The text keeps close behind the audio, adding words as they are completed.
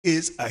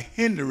is a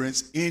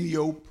hindrance in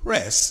your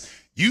press,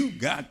 you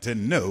got to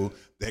know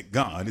that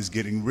God is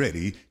getting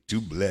ready to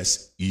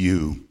bless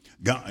you.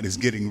 God is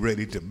getting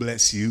ready to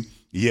bless you.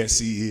 Yes,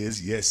 he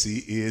is. Yes,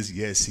 he is.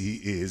 Yes, he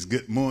is.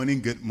 Good morning.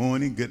 Good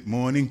morning. Good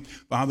morning.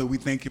 Father, we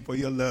thank you for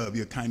your love,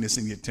 your kindness,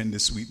 and your tender,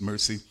 sweet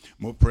mercy,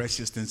 more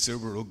precious than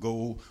silver or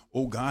gold.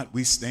 Oh God,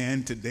 we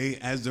stand today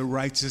as the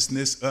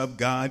righteousness of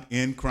God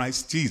in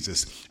Christ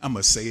Jesus. I'm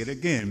going to say it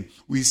again.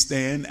 We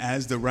stand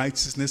as the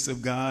righteousness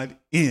of God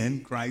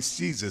in Christ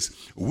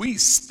Jesus. We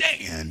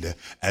stand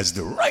as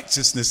the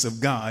righteousness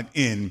of God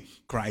in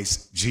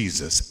Christ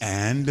Jesus.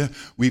 And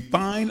we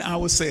find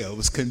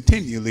ourselves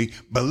continually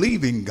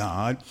believing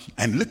God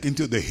and looking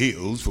to the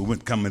hills for when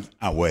cometh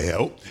our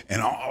help.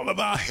 And all of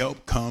our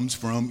help comes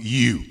from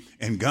you.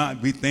 And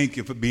God, we thank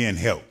you for being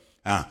help.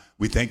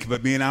 We thank you for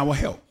being our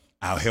help.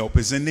 Our help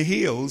is in the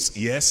hills.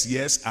 Yes,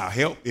 yes, our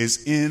help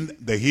is in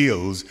the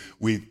hills.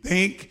 We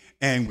thank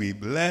and we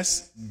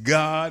bless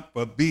God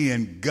for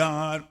being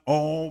God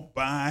all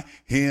by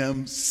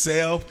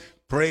himself.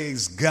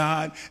 Praise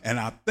God. And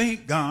I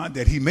thank God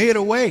that he made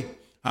a way.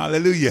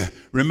 Hallelujah.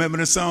 Remember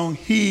the song,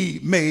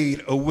 He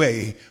Made a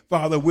Way.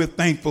 Father, we're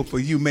thankful for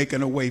you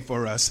making a way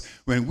for us.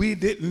 When we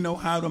didn't know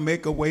how to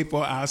make a way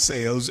for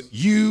ourselves,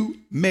 you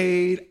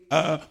made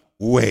a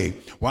way.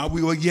 While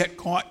we were yet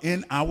caught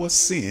in our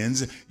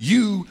sins,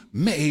 you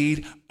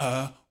made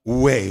a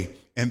way.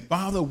 And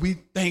Father, we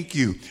thank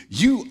you.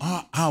 You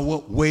are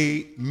our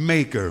way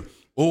maker.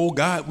 Oh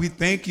God, we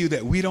thank you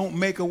that we don't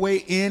make a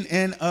way in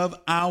and of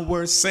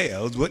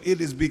ourselves, but it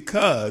is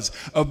because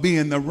of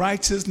being the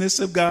righteousness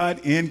of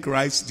God in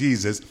Christ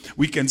Jesus.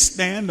 We can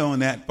stand on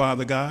that,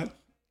 Father God.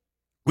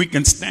 We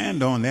can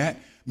stand on that,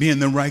 being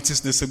the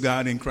righteousness of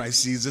God in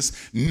Christ Jesus,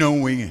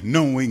 knowing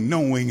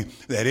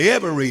that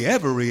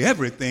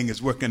everything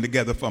is working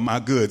together for my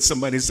good.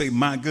 Somebody say,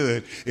 my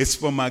good. It's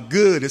for my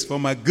good. It's for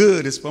my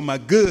good. It's for my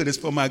good. It's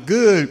for my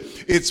good.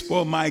 It's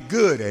for my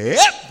good.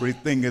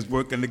 Everything is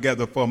working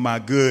together for my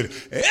good.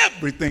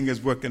 Everything is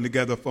working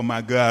together for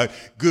my God.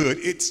 Good.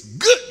 It's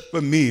good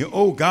for me.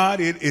 Oh God,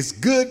 it is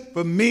good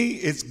for me.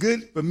 It's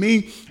good for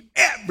me.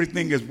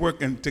 Everything is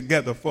working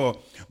together for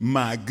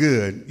my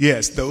good.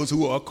 Yes, those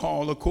who are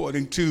called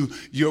according to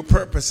your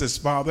purposes,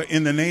 Father,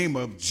 in the name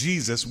of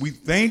Jesus, we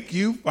thank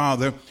you,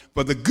 Father,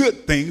 for the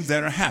good things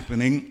that are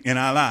happening in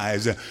our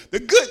lives.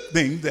 The good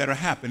things that are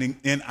happening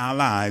in our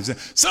lives.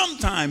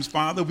 Sometimes,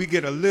 Father, we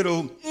get a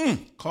little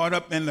caught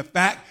up in the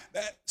fact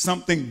that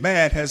something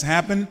bad has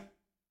happened.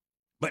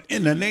 But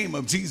in the name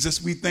of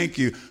Jesus, we thank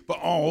you for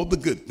all the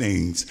good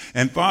things.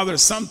 And Father,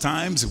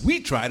 sometimes we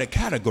try to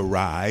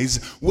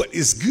categorize what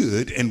is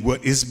good and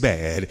what is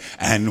bad.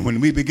 And when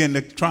we begin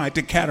to try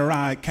to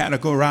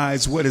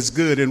categorize what is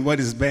good and what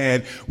is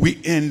bad,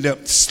 we end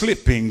up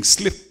slipping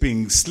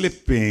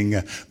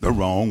the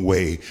wrong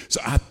way.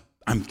 So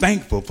I'm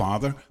thankful,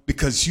 Father,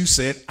 because you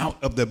said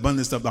out of the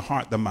abundance of the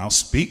heart, the mouth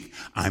speak.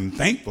 I'm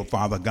thankful,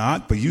 Father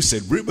God, for you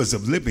said rivers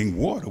of living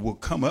water will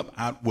come up,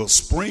 will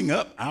spring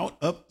up,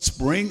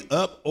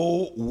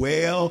 oh,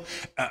 well,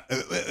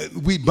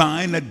 we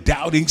bind a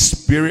doubting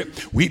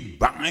spirit. We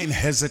bind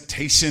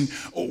hesitation.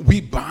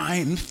 We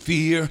bind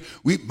fear.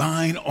 We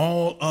bind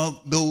all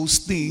of those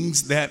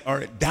things that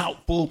are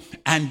doubtful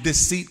and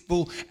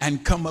deceitful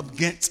and come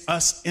against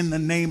us in the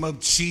name of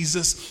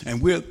Jesus. And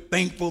we're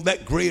thankful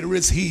that greater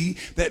is he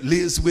that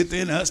lives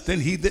within us than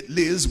he that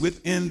lives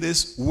within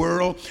this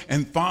world.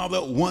 And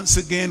Father, once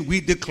again, we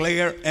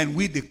declare and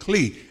we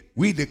decree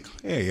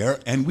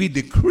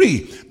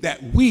that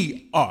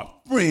we are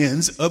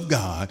friends of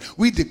God.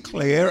 We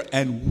declare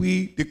and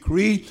we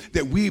decree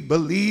that we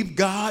believe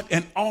God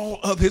and all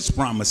of his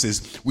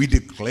promises. We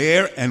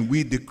declare and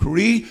we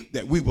decree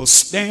that we will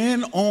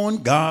stand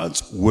on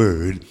God's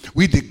word.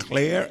 We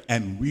declare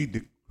and we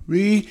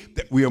decree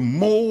that we are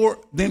more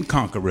than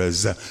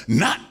conquerors,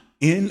 not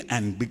in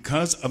and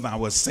because of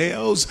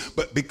ourselves,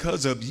 but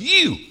because of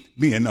you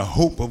being the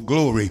hope of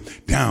glory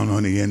down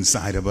on the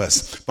inside of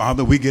us.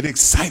 Father, we get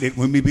excited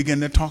when we begin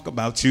to talk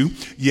about you.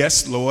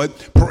 Yes, Lord,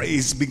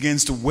 praise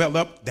begins to well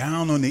up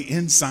down on the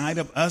inside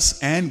of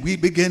us, and we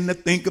begin to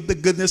think of the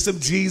goodness of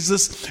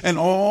Jesus and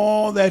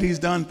all that he's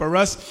done for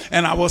us,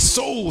 and our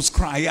souls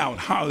cry out,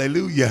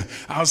 hallelujah.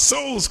 Our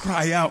souls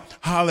cry out,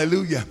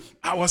 hallelujah.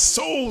 Our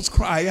souls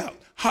cry out,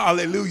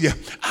 hallelujah.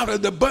 Out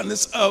of the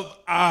abundance of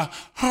our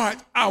heart,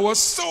 our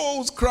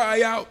souls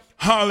cry out,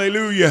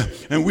 hallelujah.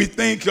 And we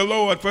thank you,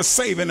 Lord, for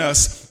saving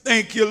us.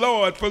 Thank you,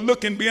 Lord, for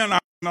looking beyond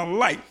our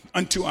light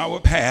unto our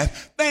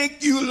path.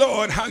 Thank you,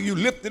 Lord, how you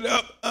lifted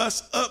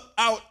us up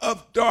out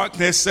of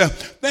darkness.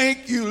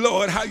 Thank you,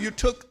 Lord, how you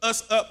took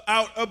us up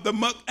out of the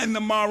muck and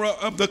the mire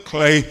of the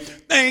clay.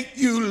 Thank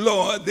you,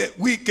 Lord, that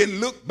we can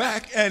look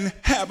back and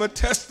have a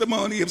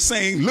testimony of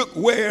saying, look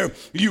where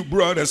you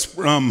brought us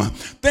from.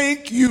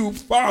 Thank you,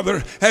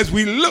 Father, as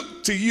we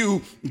look to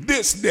you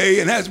this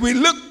day and as we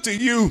look to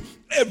you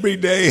every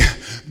day.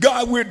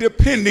 God, we're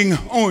depending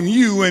on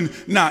you and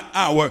not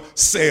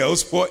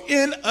ourselves. For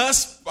in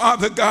us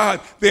Father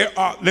God, there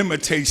are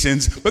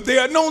limitations, but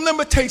there are no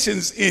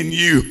limitations in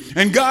you.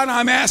 And God,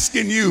 I'm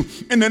asking you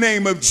in the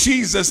name of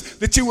Jesus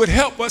that you would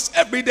help us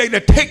every day to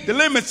take the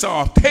limits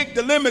off, take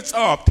the limits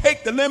off,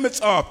 take the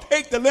limits off,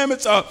 take the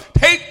limits off,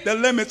 take the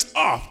limits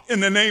off in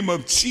the name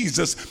of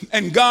Jesus.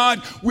 And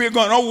God, we're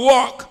going to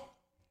walk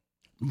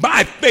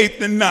by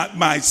faith and not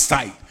by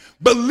sight.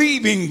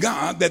 Believing,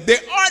 God, that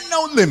there are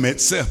no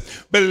limits.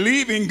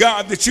 Believing,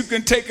 God, that you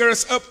can take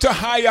us up to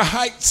higher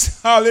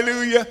heights.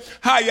 Hallelujah.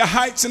 Higher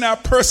heights in our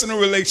personal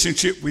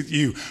relationship with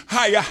you.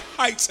 Higher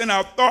heights in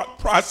our thought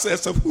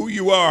process of who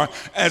you are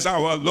as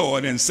our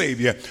Lord and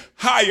Savior.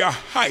 Higher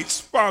heights,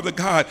 Father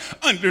God,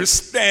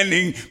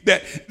 understanding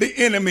that the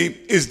enemy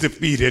is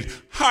defeated.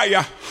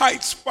 Higher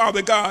heights,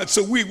 Father God,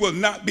 so we will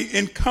not be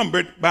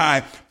encumbered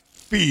by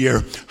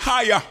fear.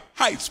 Higher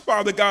heights,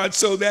 Father God,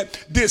 so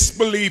that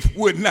disbelief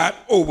would not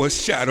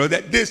overshadow,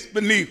 that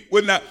disbelief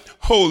would not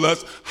hold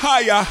us.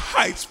 Higher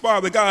heights,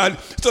 Father God,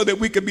 so that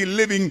we could be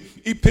living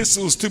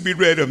epistles to be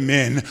read of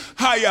men.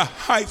 Higher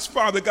heights,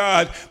 Father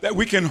God, that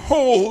we can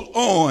hold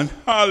on.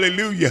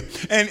 Hallelujah.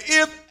 And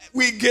if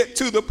we get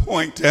to the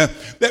point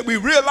that we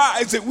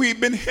realize that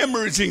we've been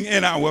hemorrhaging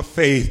in our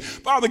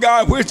faith, Father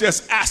God, we're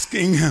just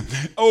asking,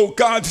 oh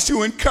God,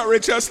 to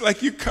encourage us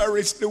like you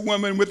encouraged the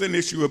woman with an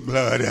issue of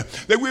blood,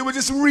 that we would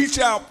just reach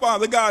out,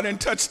 Father God,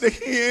 and touch the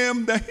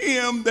hem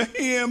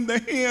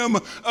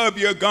of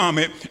your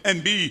garment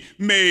and be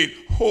made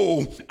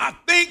whole. I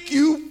thank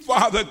you,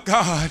 Father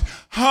God,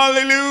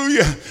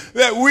 hallelujah,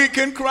 that we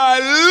can cry,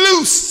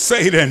 loose,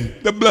 Satan,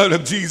 the blood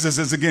of Jesus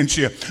is against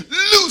you.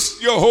 Loose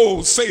your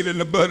hold, Satan,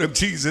 the blood of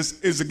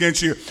Jesus is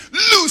against you.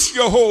 Loose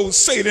your hold,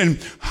 Satan,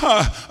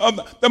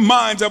 of the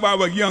minds of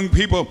our young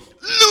people.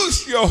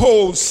 Loose your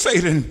hold,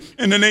 Satan,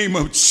 in the name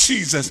of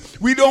Jesus.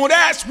 We don't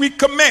ask, we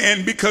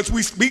command, because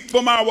we speak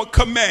from our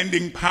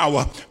commanding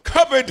power.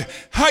 Covered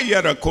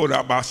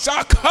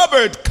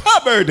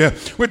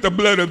with the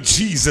blood of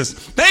Jesus.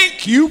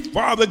 Thank you,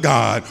 Father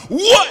God.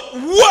 What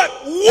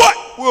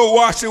will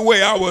wash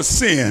away our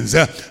sins?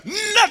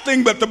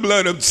 Nothing but the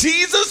blood of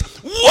Jesus.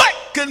 What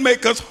can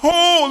make us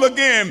whole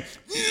again?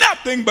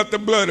 Nothing but the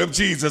blood of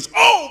Jesus.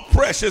 Oh,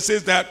 precious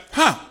is that,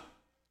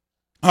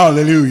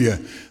 hallelujah,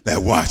 that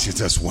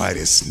washes us white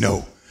as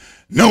snow.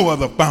 No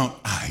other fount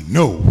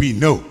we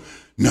know.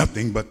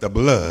 Nothing but the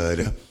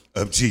blood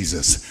of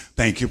Jesus.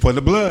 Thank you for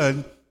the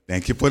blood.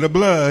 Thank you for the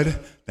blood.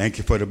 Thank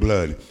you for the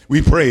blood.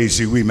 We praise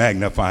you. We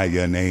magnify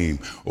your name.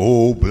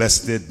 Oh,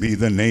 blessed be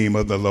the name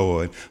of the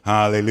Lord.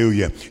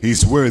 Hallelujah.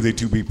 He's worthy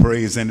to be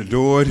praised and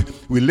adored.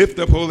 We lift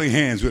up holy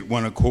hands with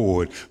one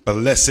accord.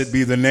 Blessed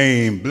be the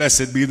name.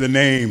 Blessed be the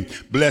name.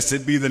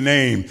 Blessed be the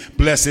name.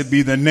 Blessed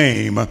be the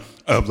name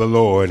of the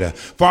Lord.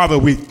 Father,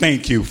 we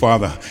thank you,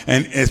 Father,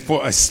 and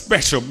for a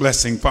special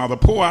blessing, Father.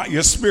 Pour out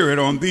your spirit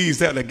on these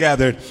that are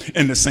gathered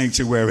in the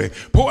sanctuary.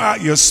 Pour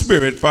out your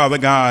spirit, Father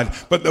God,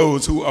 for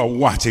those who are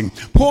watching.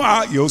 Pour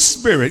out your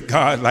spirit,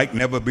 God, like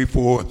never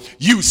before.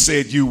 You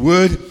said you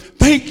would.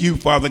 Thank you,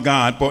 Father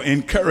God, for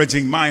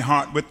encouraging my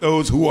heart with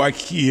those who are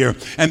here.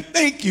 And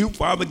thank you,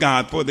 Father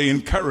God, for the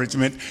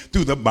encouragement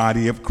through the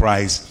body of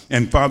Christ.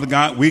 And Father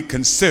God, we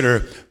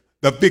consider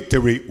the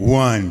victory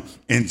won.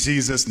 In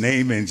Jesus'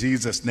 name, in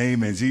Jesus'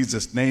 name, in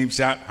Jesus' name.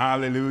 Shout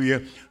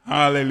hallelujah,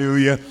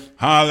 hallelujah,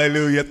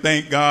 hallelujah.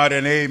 Thank God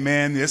and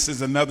amen. This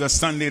is another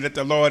Sunday that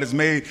the Lord has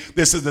made.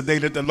 This is the day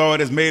that the Lord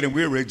has made, and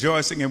we're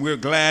rejoicing and we're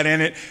glad in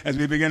it as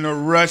we begin to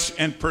rush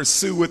and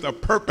pursue with a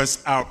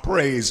purpose our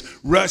praise.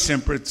 Rush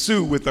and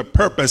pursue with a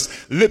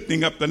purpose,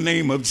 lifting up the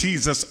name of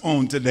Jesus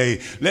on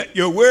today. Let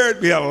your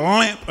word be a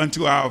lamp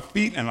unto our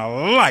feet and a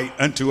light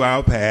unto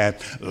our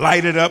path.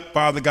 Light it up,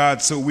 Father God,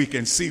 so we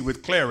can see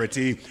with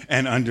clarity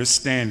and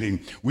understanding.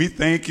 We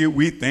thank you,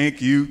 we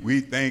thank you, we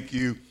thank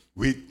you,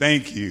 we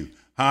thank you.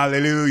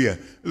 Hallelujah.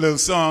 A little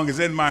song is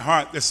in my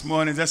heart this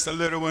morning, just a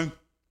little one.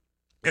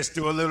 Let's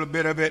do a little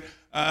bit of it.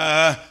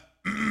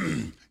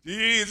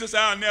 Jesus,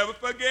 I'll never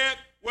forget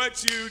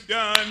what you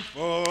done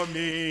for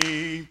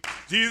me.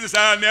 Jesus,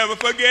 I'll never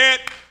forget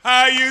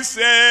how you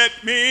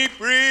set me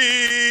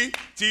free.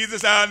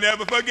 Jesus, I'll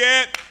never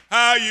forget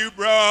how you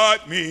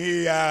brought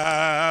me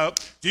out.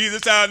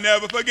 Jesus, I'll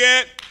never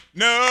forget.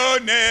 No,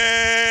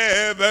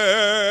 never.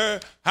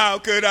 How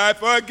could I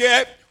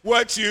forget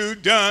what you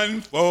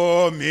done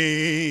for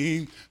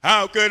me?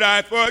 How could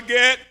I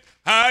forget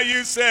how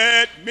you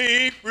set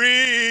me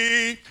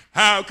free?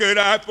 How could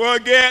I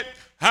forget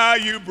how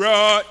you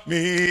brought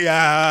me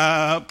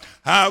out?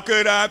 How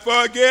could I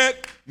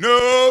forget?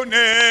 No,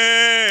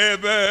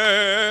 never.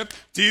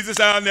 Jesus,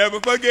 I'll never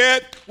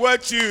forget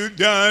what you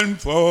done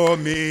for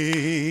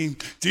me.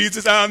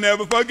 Jesus, I'll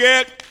never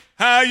forget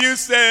how you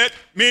set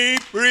me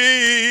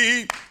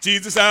free.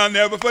 Jesus, I'll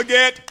never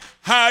forget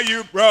how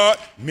you brought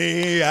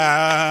me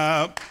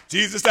out.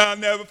 Jesus, I'll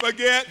never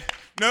forget.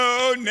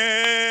 No,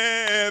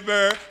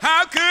 never.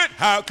 How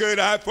could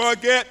I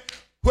forget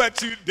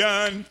what you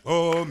done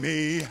for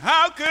me?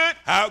 How could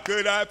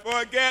I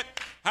forget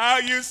how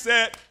you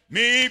set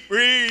me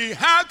free?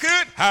 How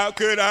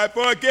could I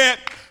forget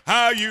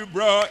how you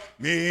brought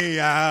me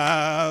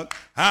out.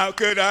 How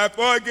could I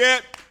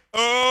forget?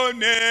 Oh,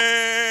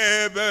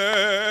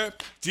 never.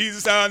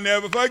 Jesus, I'll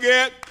never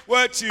forget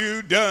what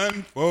you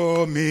done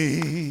for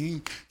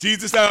me.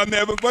 Jesus, I'll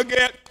never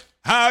forget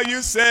how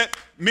you set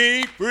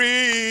me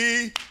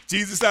free.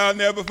 Jesus, I'll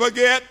never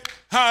forget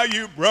how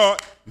you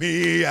brought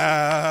me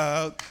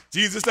out.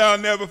 Jesus, I'll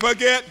never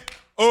forget.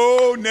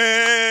 Oh,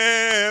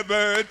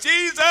 never.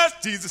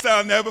 Jesus,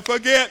 I'll never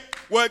forget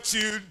what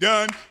you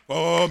done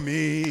for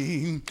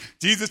me.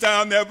 Jesus,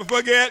 I'll never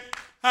forget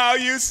how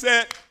you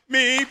set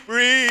me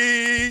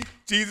free.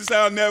 Jesus,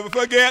 I'll never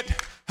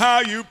forget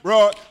how you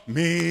brought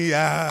me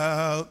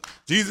out.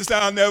 Jesus,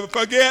 I'll never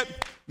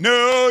forget.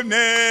 No,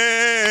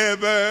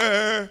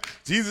 never.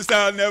 Jesus,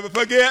 I'll never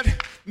forget.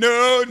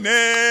 No,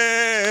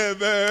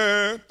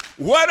 never.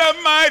 What a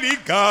mighty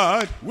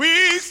God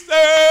we serve.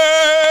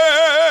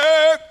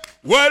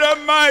 What a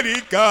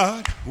mighty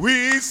God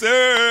we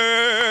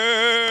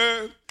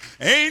serve.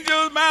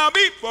 Angels bow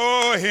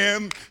before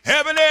him.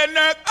 Heaven and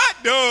earth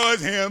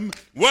adores him.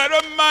 What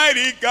a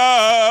mighty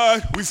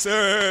God we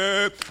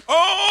serve.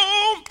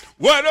 Oh,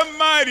 what a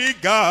mighty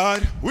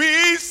God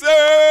we serve.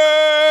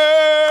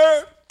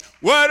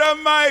 What a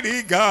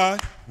mighty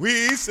God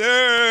we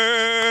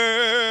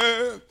serve.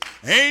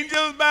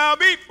 Angels bow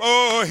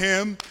before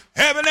him.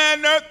 Heaven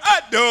and earth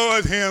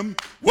adores him.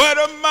 What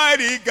a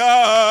mighty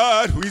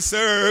God we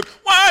serve.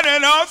 What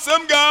an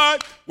awesome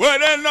God.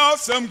 What an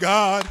awesome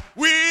God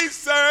we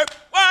serve.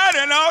 What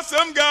an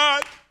awesome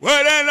God.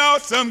 What an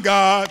awesome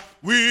God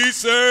we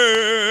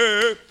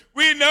serve.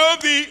 We know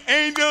the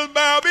angels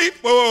bow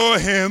before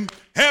him.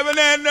 Heaven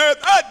and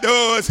earth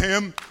adores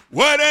him.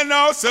 What an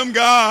awesome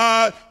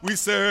God we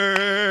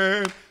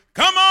serve.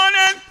 Come on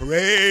and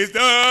praise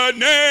the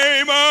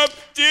name of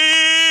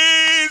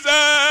Jesus.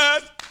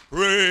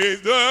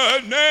 Praise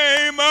the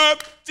name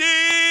of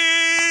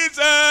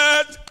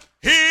Jesus.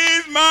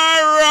 He's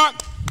my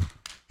rock.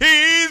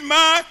 He's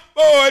my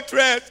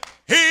fortress.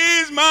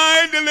 He's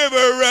my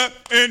deliverer.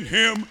 In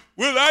him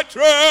will I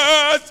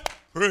trust.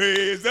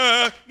 Praise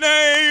the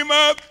name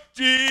of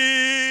Jesus.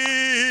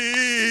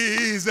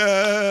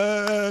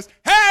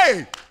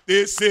 Hey,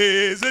 this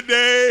is a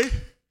day.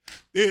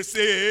 This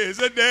is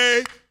a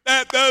day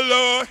that the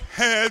Lord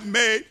has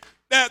made.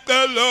 That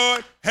the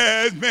Lord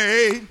has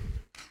made.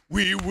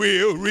 We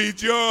will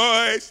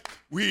rejoice.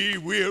 We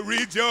will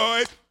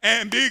rejoice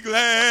and be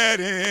glad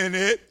in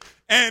it.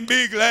 And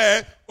be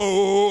glad.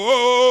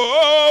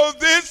 Oh,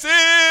 this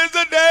is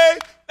the day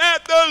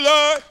that the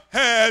Lord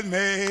has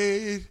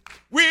made.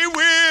 We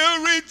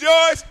will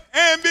rejoice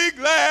and be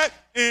glad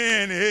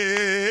in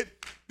it.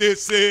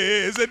 This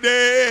is a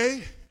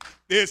day.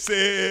 This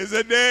is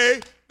a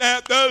day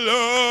that the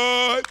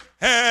Lord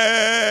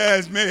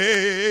has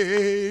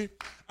made.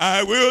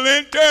 I will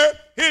enter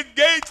his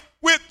gates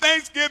with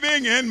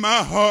thanksgiving in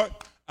my heart.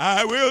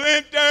 I will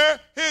enter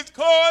his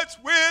courts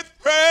with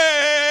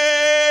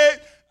praise.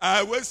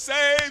 I was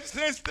saved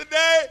since the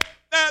day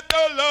that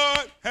the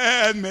Lord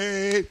had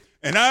made.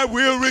 And I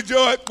will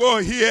rejoice,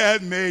 for he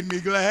has made me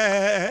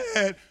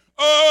glad.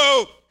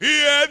 Oh,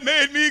 he has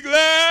made me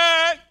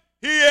glad.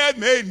 He has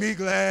made me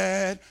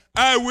glad.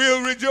 I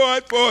will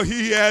rejoice, for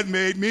he has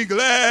made me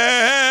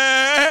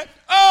glad.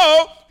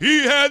 Oh,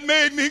 he has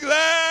made me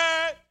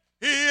glad.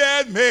 He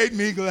has made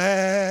me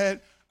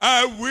glad.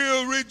 I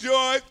will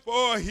rejoice,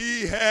 for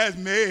he has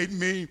made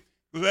me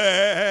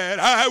glad.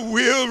 I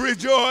will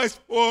rejoice,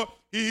 for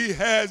he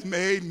has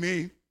made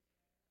me.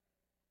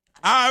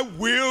 I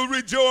will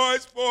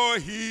rejoice, for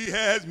he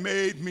has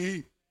made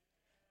me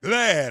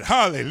glad.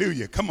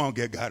 Hallelujah. Come on,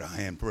 give God a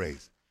hand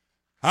praise.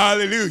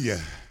 Hallelujah.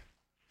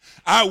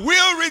 I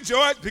will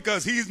rejoice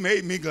because he's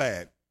made me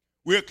glad.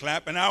 We're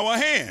clapping our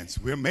hands.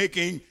 We're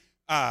making,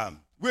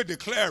 we're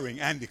declaring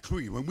and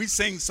decree. When we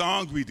sing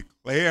songs, we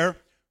declare,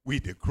 we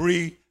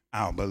decree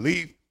our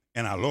belief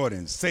in our Lord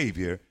and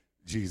Savior,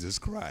 Jesus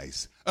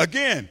Christ.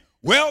 Again,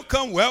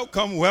 welcome,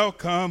 welcome,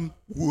 welcome,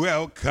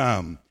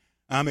 welcome.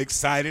 I'm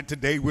excited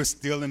today we're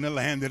still in the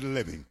land of the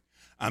living.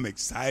 I'm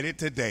excited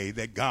today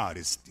that God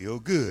is still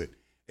good.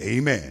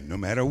 Amen. No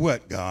matter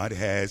what God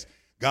has,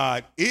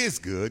 God is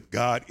good.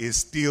 God is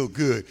still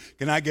good.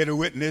 Can I get a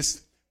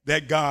witness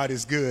that God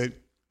is good?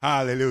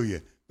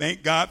 Hallelujah.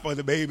 Thank God for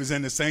the babies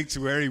in the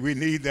sanctuary. We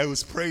need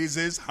those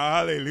praises.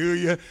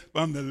 Hallelujah.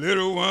 From the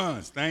little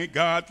ones. Thank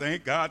God,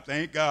 thank God,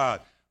 thank God.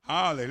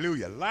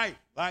 Hallelujah. Life,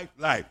 life,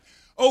 life.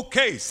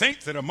 Okay,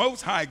 saints of the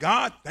Most High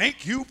God,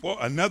 thank you for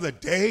another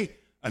day.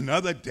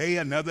 Another day,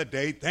 another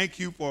day. Thank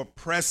you for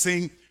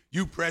pressing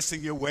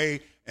your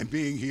way and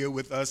being here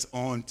with us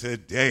on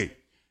today.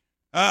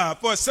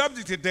 For a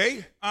subject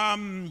today,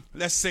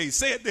 let's say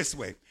it this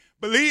way.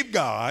 Believe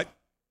God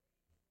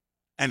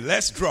and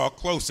let's draw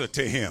closer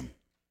to him.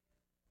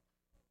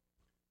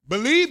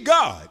 Believe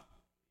God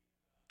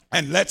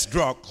and let's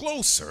draw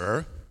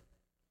closer.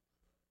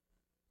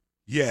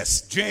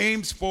 Yes,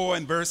 James 4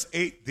 and verse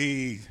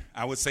 8,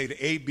 I would say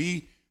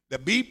the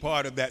B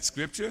part of that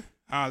scripture.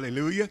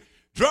 Hallelujah.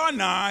 Draw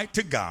nigh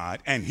to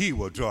God, and he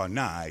will draw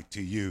nigh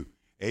to you.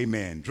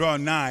 Amen. Draw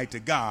nigh to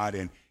God,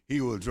 and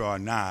he will draw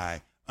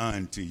nigh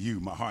unto you.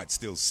 My heart's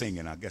still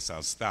singing. I guess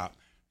I'll stop.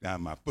 Now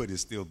my foot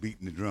is still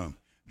beating the drum.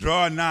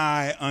 Draw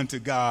nigh unto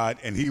God,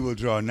 and he will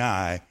draw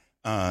nigh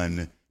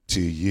unto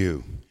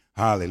you.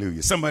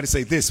 Hallelujah. Somebody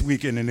say, this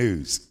week in the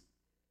news.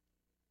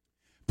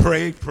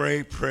 Pray,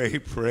 pray, pray,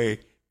 pray,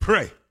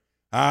 pray.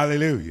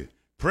 Hallelujah.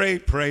 Pray,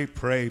 pray,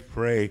 pray,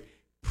 pray,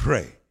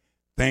 pray.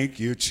 Thank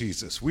you,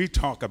 Jesus. We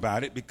talk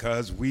about it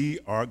because we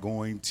are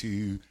going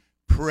to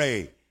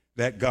pray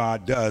that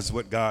God does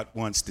what God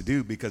wants to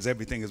do, because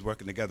everything is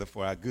working together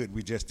for our good.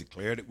 We just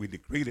declared it, we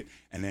decreed it,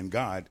 and then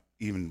God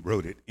even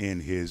wrote it in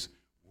his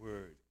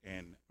word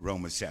in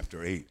Romans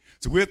chapter 8.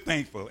 So we're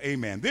thankful.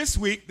 Amen. This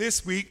week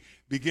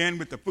began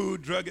with the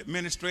Food Drug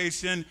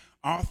Administration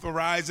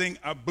authorizing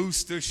a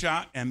booster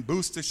shot and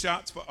booster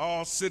shots for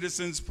all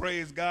citizens,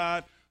 praise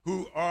God,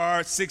 who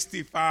are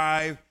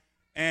 65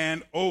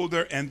 and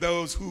older, and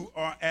those who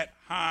are at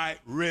high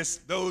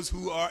risk, those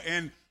who are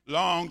in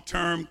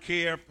long-term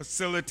care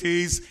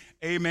facilities.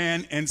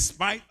 Amen. In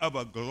spite of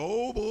a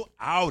global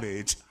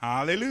outage,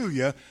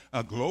 hallelujah,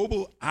 a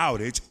global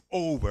outage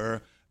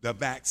over the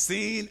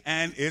vaccine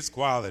and its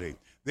quality.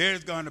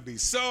 There's going to be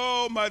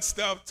so much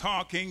stuff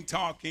talking.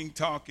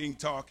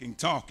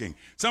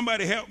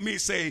 Somebody help me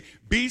say,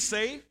 be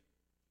safe,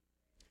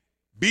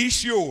 be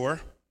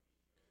sure,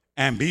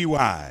 and be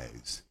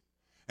wise.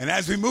 And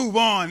as we move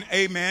on,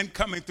 amen,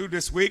 coming through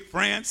this week,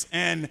 France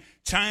and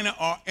China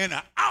are in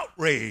an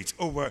outrage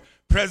over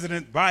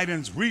President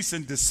Biden's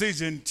recent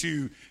decision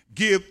to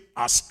give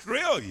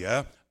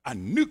Australia a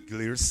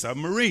nuclear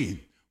submarine.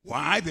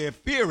 Why? They're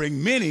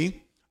fearing,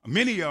 many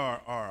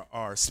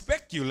are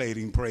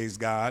speculating, praise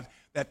God,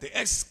 that the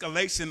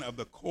escalation of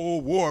the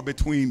Cold War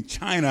between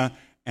China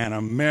and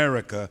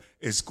America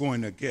is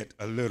going to get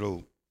a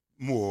little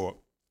more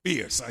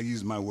fierce. I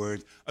use my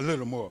words, a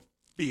little more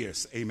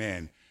fierce,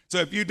 amen. So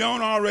if you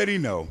don't already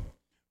know,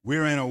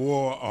 we're in a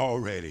war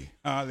already.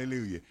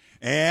 Hallelujah.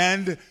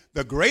 And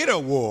the greater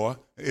war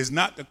is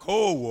not the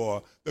Cold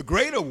War. The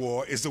greater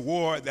war is the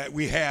war that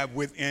we have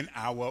within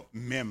our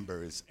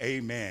members.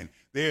 Amen.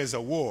 There's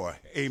a war.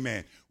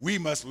 Amen. We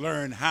must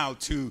learn how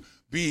to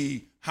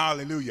be,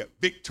 hallelujah,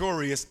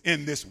 victorious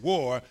in this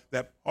war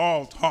that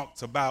Paul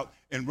talks about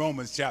in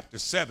Romans chapter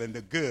 7,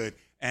 the good.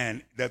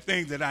 And the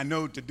things that I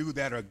know to do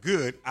that are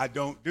good, I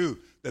don't do.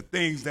 The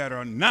things that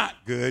are not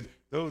good,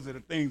 those are the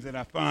things that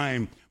I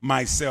find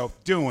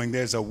myself doing.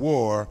 There's a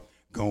war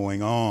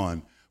going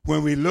on.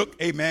 When we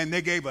look, amen,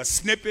 they gave a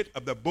snippet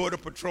of the Border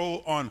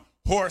Patrol on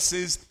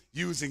horses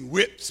using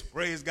whips,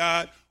 praise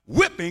God,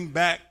 whipping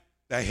back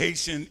the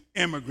Haitian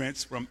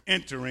immigrants from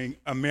entering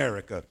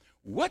America.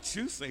 What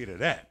you say to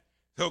that?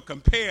 So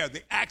compare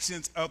the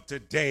actions of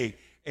today,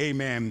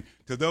 amen,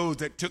 to those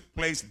that took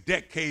place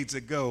decades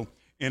ago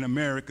in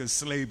America's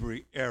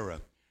slavery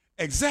era.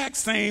 Exact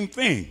same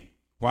thing.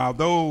 While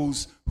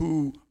those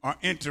who are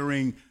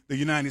entering the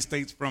United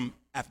States from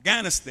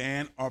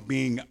Afghanistan are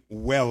being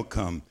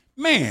welcomed.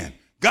 Man,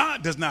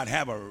 God does not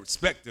have a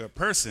respecter of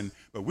person,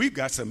 but we've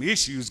got some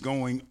issues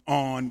going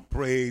on,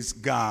 praise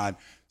God.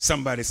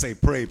 Somebody say,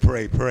 pray,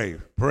 pray, pray,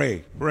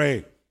 pray,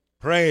 pray,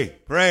 pray,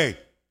 pray.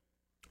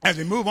 As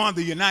we move on,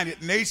 the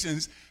United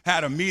Nations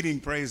had a meeting,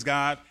 praise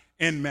God,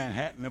 in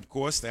Manhattan, of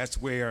course. That's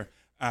where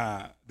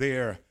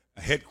their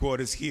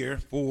headquarters here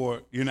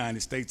for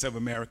United States of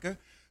America.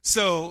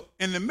 So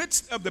in the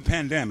midst of the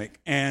pandemic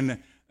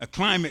and a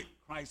climate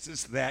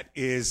crisis that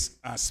is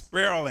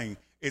spiraling,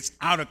 it's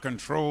out of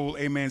control,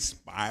 amen,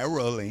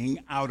 spiraling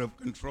out of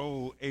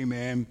control,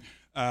 amen.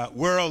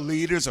 World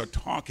leaders are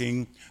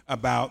talking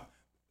about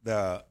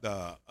the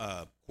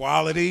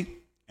quality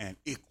and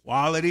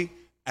equality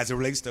as it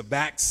relates to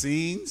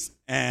vaccines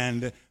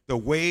and the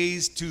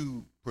ways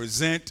to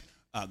present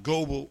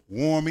global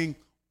warming.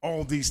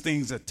 All these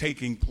things are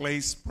taking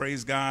place,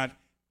 praise God,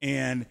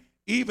 and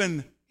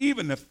even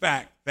the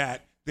fact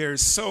that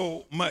there's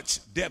so much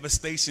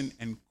devastation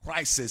and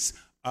crisis,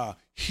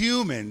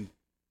 human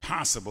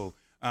possible.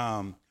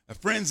 The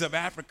Friends of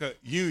Africa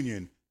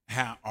Union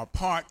are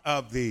part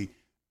of the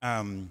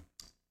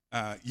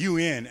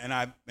UN, and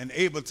I've been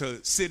able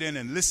to sit in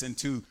and listen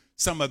to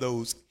some of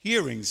those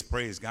hearings,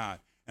 praise God.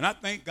 And I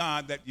thank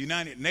God that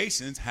United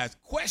Nations has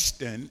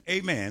questioned,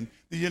 amen,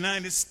 the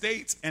United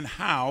States and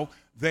how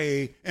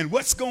and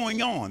what's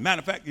going on. Matter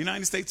of fact, the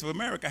United States of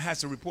America has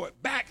to report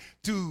back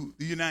to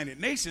the United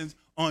Nations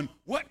on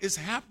what is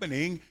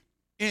happening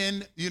in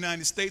the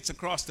United States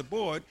across the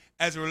board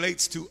as it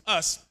relates to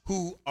us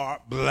who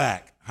are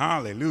black.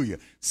 Hallelujah.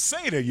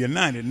 Say the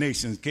United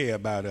Nations care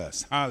about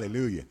us.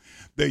 Hallelujah.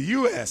 The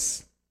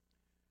U.S.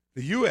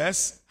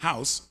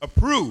 House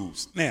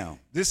approves. Now,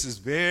 this is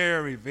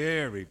very,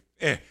 very,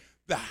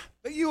 the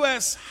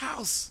U.S.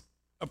 House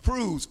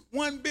approves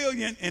 $1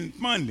 billion in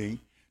funding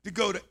to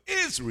go to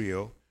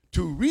Israel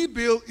to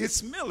rebuild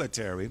its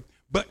military,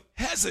 but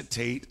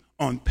hesitate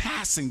on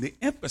passing the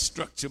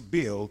infrastructure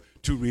bill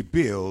to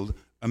rebuild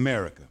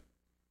America.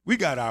 We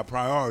got our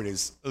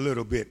priorities a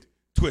little bit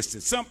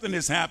twisted. Something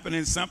is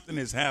happening.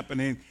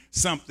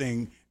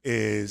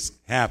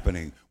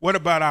 What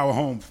about our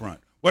home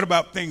front? What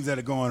about things that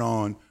are going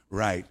on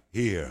right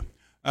here.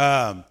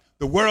 The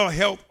World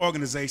Health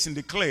Organization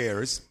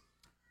declares,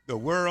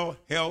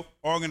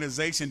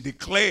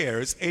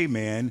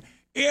 amen,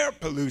 air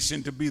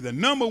pollution to be the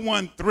number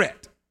one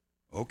threat.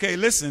 Okay,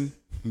 listen.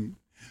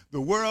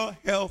 The World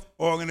Health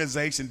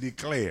Organization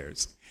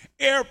declares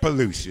air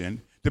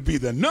pollution to be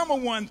the number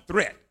one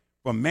threat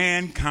for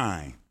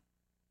mankind,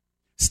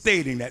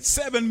 stating that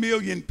 7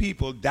 million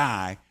people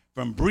die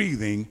from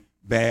breathing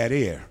bad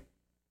air,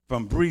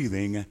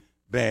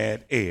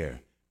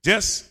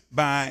 just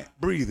by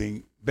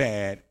breathing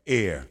bad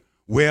air.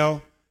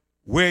 Well,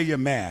 wear your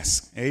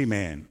mask.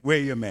 Amen. Wear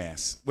your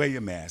mask.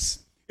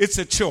 It's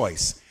a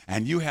choice,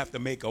 and you have to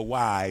make a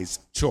wise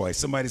choice.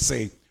 Somebody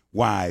say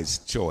wise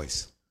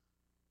choice.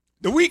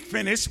 The week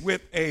finished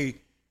with a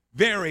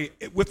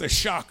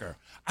shocker.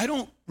 I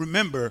don't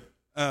remember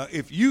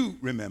if you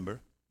remember.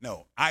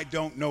 No, I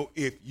don't know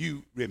if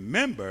you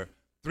remember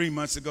 3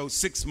 months ago,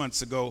 6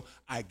 months ago,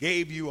 I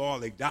gave you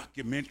all a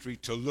documentary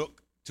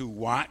to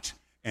watch,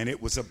 and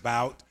it was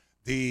about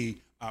the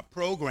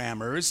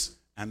programmers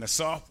and the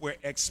software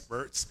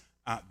experts,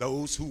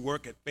 those who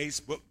work at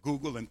Facebook,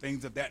 Google, and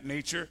things of that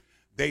nature.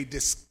 They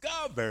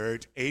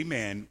discovered,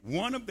 amen,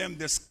 one of them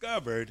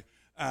discovered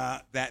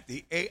that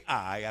the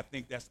AI, I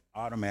think that's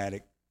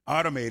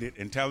automated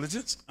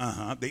intelligence,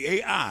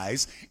 the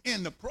AIs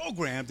in the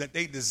programs that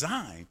they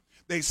designed,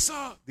 they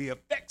saw the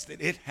effects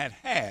that it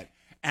had.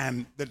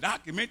 And the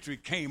documentary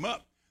came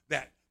up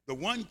that the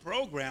one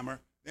programmer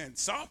and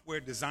software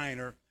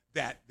designer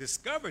that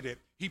discovered it,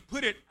 he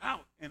put it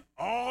out, and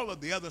all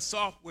of the other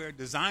software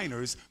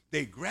designers,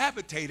 they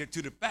gravitated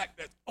to the fact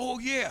that, oh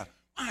yeah,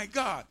 my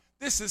God,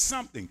 this is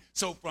something.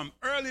 So from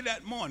early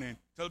that morning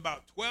till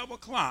about 12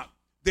 o'clock,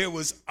 there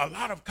was a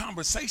lot of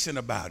conversation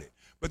about it.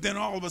 But then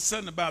all of a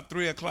sudden, about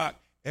 3 o'clock,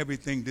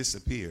 everything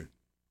disappeared.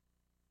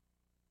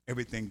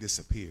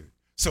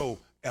 So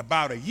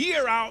about a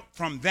year out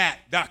from that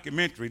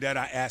documentary that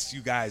I asked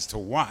you guys to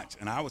watch,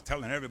 and I was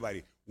telling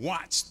everybody,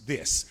 watch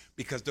this,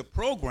 because the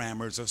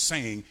programmers are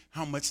saying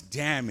how much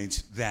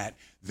damage that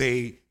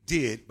they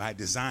did by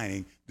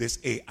designing this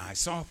AI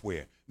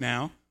software.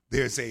 Now,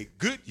 there's a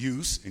good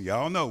use, and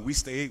y'all know we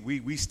stay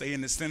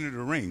in the center of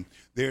the ring.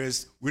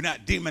 We're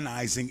not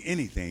demonizing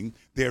anything.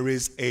 There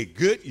is a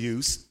good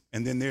use,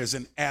 and then there's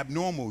an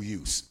abnormal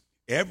use.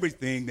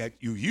 Everything that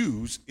you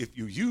use, if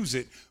you use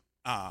it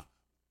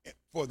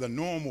for the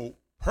normal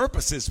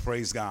purposes,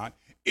 praise God,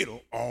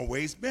 it'll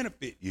always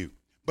benefit you.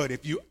 But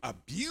if you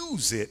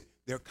abuse it,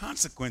 there are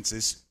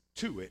consequences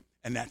to it,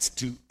 and that's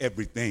to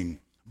everything.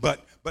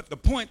 But the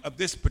point of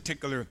this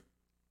particular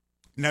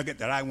nugget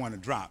that I want to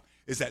drop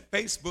is that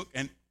Facebook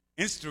and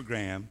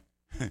Instagram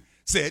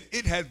said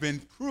it has been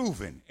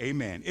proven,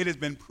 amen, it has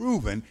been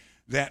proven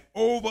that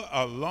over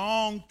a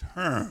long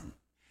term,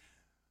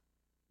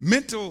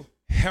 mental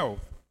health,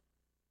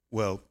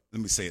 well,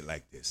 let me say it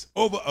like this,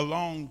 over a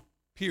long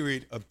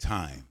period of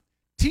time,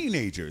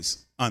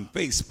 teenagers on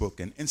Facebook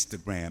and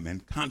Instagram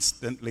and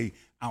constantly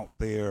out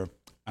there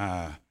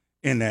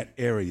in that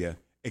area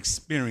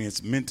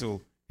experience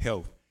mental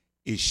health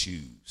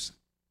issues.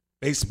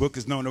 Facebook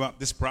has known about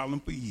this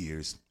problem for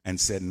years and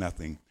said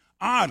nothing.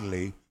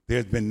 Oddly,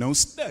 there's been no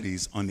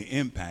studies on the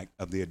impact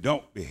of the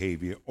adult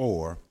behavior,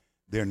 or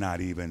they're not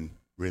even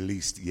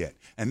released yet.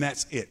 And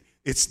that's it.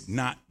 It's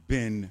not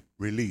been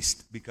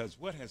released, because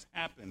what has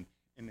happened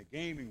in the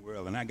gaming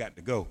world, and I got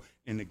to go,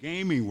 in the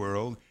gaming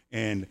world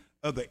and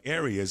other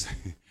areas,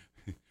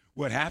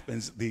 what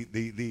happens,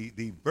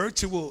 the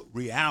virtual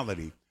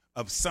reality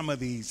of some of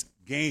these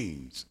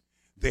games,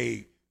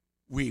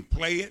 we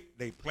play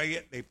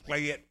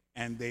it,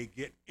 and they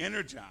get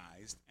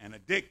energized and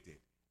addicted.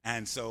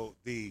 And so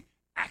the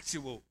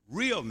actual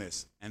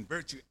realness and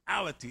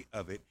virtuality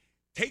of it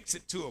takes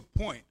it to a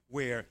point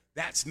where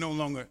that's no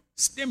longer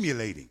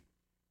stimulating.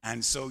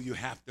 And so you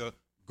have to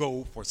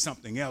go for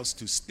something else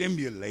to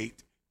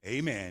stimulate,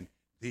 amen,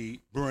 the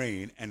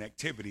brain and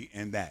activity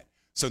in that.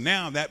 So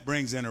now that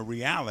brings in a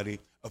reality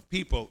of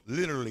people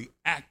literally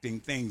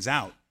acting things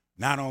out,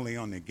 not only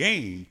on the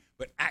game,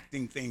 but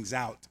acting things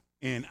out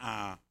in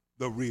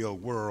the real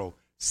world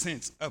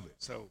sense of it.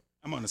 So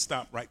I'm going to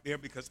stop right there,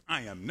 because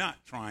I am not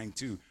trying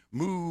to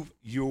move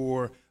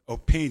your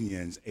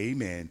opinions,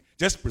 amen,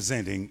 just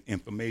presenting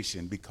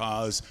information,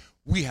 because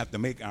we have to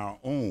make our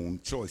own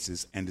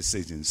choices and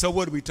decisions. So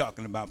what are we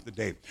talking about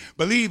today?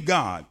 Believe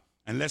God,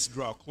 and let's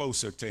draw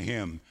closer to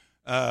him.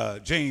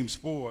 James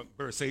 4,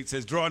 verse 8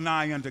 says, draw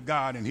nigh unto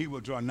God, and he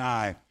will draw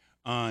nigh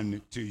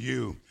unto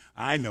you.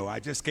 I know, I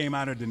just came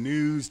out of the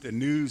news,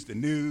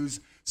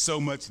 so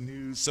much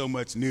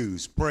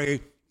news.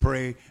 Pray,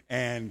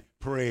 and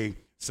pray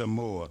some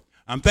more.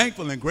 I'm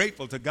thankful and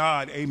grateful to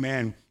God,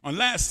 amen. On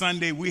last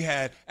Sunday, we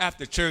had,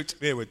 after church,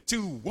 there were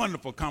two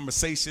wonderful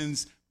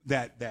conversations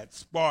that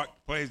sparked,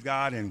 praise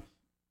God, and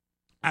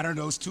out of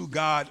those two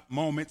God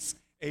moments,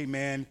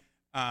 amen,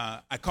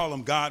 I call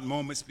them God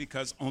moments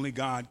because only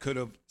God could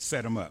have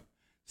set them up.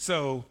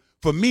 So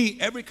for me,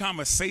 every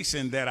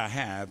conversation that I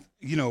have,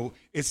 you know,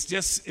 it's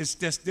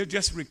just they're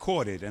just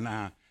recorded, and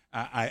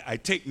I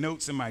take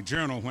notes in my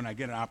journal when I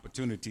get an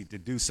opportunity to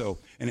do so,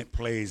 and it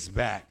plays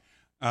back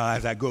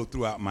as I go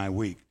throughout my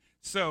week.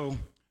 So,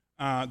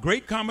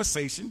 great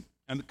conversation,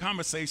 and the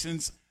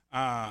conversations,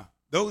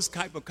 those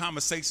type of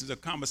conversations are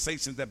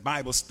conversations that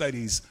Bible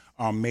studies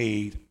are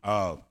made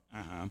of.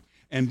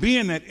 And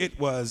being that it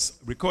was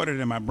recorded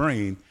in my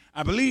brain,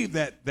 I believe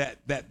that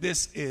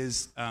this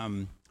is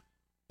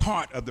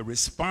part of the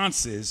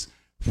responses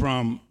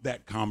from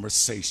that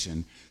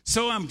conversation.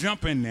 So I'm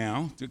jumping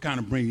now to kind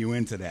of bring you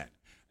into that,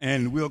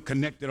 and we'll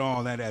connect it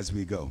all that as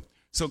we go.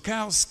 So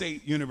Cal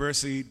State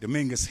University,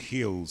 Dominguez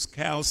Hills.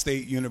 Cal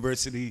State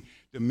University,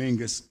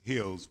 Dominguez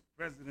Hills.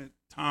 President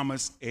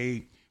Thomas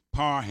A.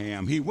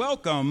 Parham. He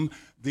welcomed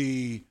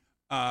the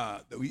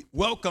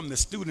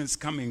students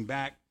coming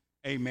back,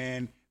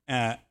 amen,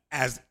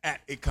 as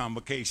at a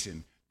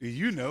convocation. Do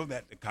you know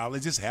that the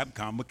colleges have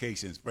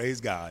convocations?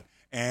 Praise God.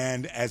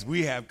 And as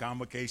we have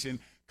convocation,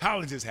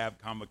 colleges have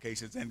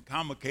convocations, and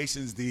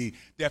convocations, the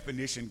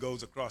definition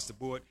goes across the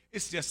board.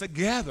 It's just a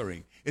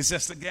gathering. It's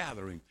just a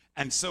gathering.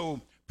 And so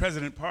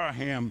President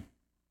Parham,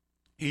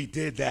 he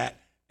did that,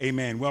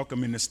 amen,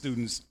 welcoming the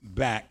students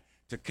back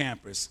to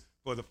campus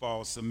for the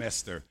fall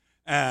semester.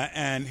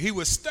 And he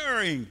was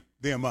stirring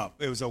them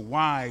up. It was a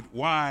wide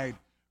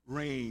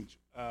range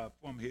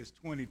from his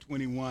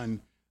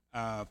 2021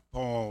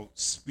 fall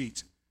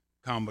speech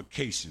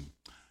convocation.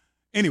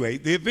 Anyway,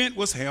 the event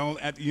was held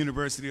at the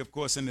university, of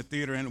course, in the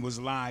theater, and it was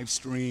live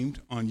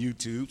streamed on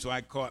YouTube. So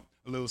I caught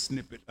a little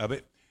snippet of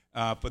it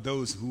for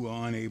those who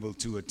are unable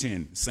to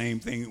attend.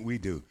 Same thing that we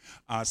do.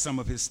 Some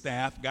of his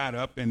staff got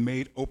up and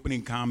made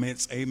opening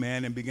comments,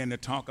 amen, and began to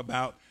talk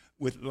about,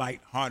 with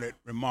lighthearted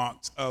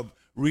remarks, of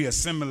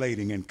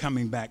reassimilating and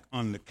coming back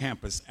on the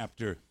campus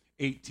after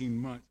 18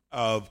 months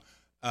of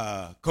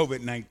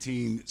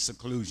COVID-19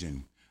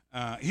 seclusion.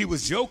 He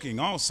was joking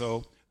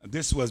also.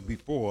 This was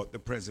before the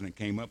president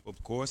came up,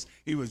 of course.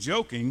 He was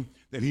joking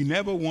that he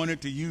never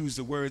wanted to use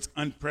the words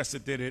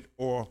unprecedented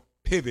or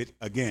pivot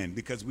again,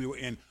 because we were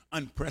in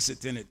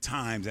unprecedented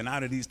times, and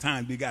out of these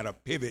times we got to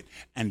pivot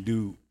and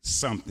do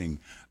something.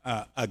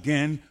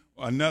 Again,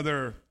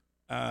 another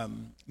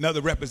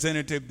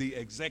representative,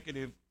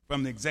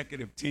 from the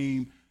executive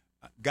team,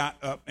 got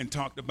up and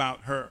talked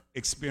about her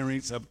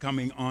experience of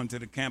coming onto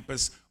the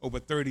campus over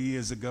 30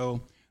 years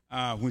ago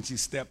when she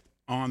stepped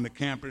on the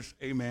campus,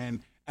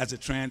 amen, as a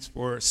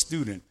transfer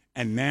student.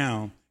 And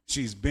now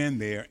she's been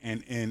there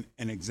and in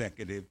an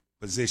executive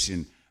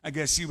position. I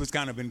guess she was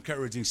kind of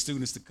encouraging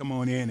students to come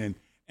on in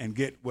and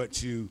get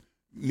what you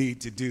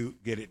need to do,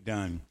 get it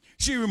done.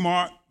 She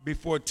remarked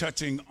before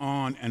touching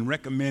on and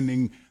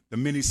recommending the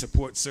many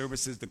support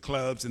services, the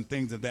clubs and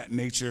things of that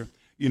nature,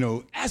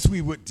 as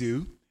we would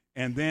do.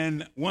 And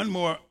then one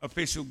more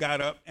official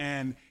got up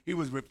and he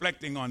was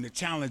reflecting on the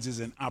challenges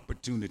and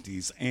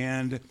opportunities.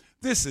 And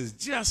this is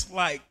just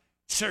like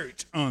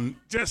church,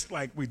 just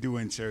like we do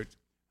in church.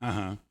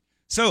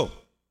 So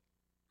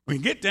when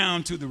we get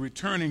down to the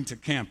returning to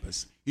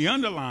campus, he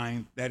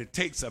underlined that it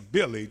takes a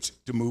village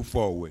to move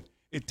forward.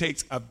 It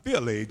takes a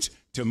village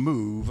to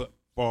move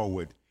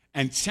forward,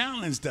 and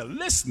challenged the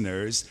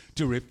listeners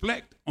to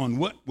reflect on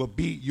what will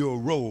be your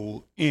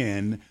role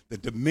in the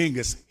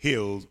Dominguez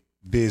Hills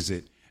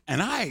visit.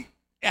 And I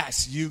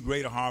ask you,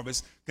 Greater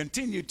Harvest,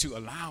 continue to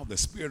allow the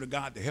Spirit of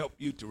God to help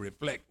you to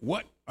reflect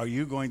what are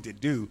you going to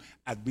do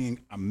as being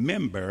a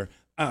member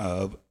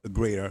of the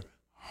Greater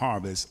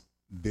Harvest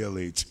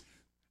Village.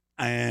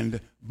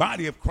 And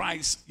body of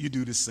Christ, you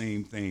do the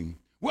same thing.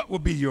 What will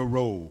be your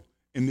role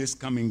in this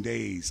coming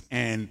days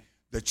and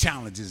the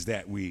challenges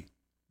that we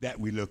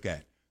look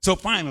at? So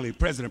finally,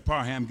 President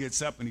Parham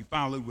gets up and he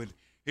followed with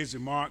his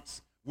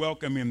remarks,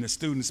 welcoming the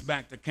students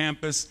back to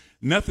campus.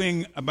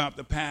 Nothing about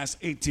the past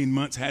 18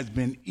 months has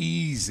been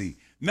easy.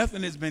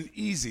 Nothing has been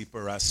easy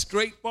for us.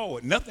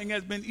 Straightforward. Nothing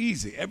has been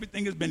easy.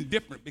 Everything has been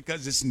different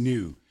because it's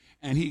new.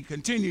 And he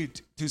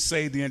continued to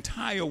say the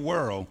entire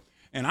world,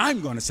 and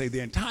I'm going to say the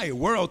entire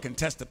world can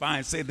testify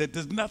and say that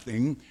there's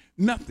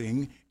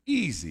nothing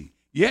easy.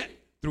 Yet,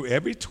 through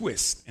every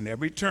twist and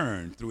every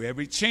turn, through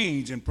every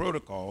change in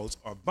protocols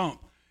or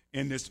bump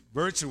in this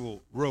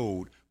virtual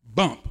road,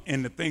 bump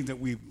in the things that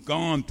we've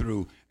gone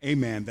through,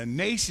 amen, the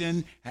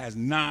nation has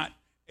not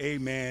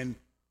been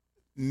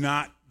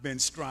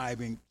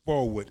striving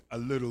forward a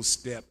little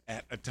step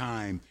at a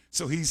time.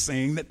 So he's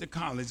saying that the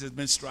college has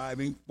been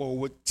striving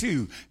forward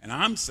too. And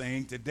I'm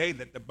saying today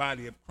that the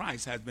body of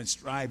Christ has been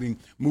striving,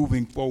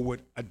 moving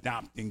forward,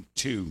 adopting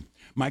too.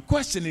 My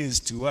question is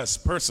to us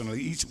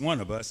personally, each one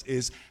of us,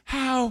 is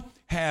how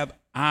have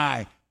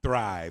I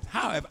thrived?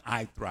 How have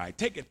I thrived?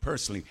 Take it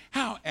personally.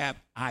 How have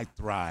I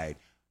thrived?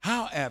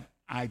 How have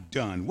I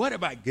done? What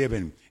have I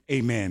given,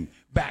 amen,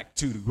 back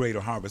to the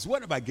Greater Harvest?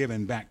 What have I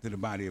given back to the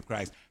body of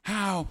Christ?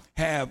 How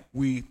have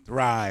we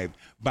thrived,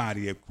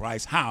 body of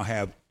Christ? How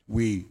have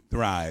we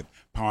thrived?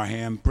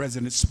 Parham,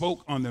 president,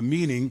 spoke on the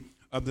meaning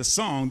of the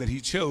song that he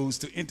chose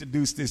to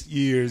introduce this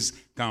year's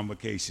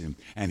convocation.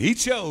 And he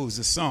chose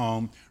a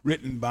song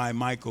written by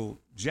Michael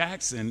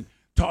Jackson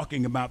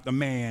talking about the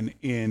man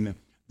in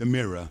the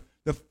mirror.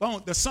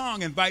 The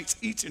song invites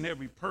each and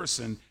every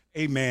person,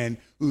 amen,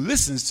 who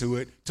listens to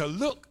it to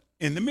look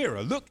in the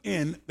mirror, look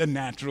in the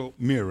natural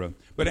mirror.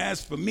 But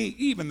as for me,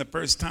 even the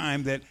first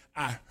time that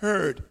I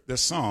heard the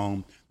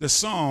song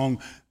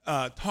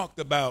talked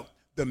about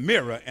the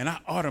mirror, and I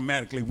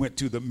automatically went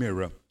to the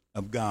mirror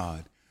of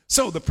God.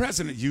 So the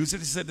president used it.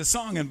 He said the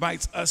song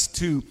invites us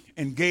to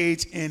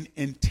engage in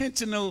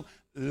intentional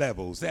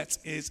levels. That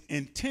is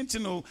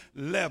intentional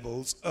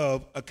levels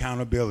of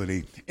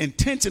accountability.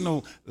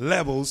 Intentional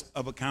levels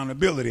of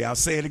accountability. I'll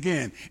say it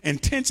again.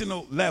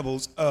 Intentional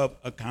levels of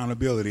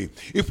accountability.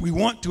 If we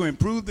want to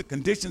improve the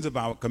conditions of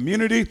our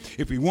community,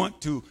 if we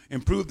want to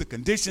improve the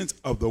conditions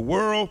of the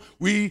world,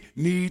 we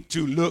need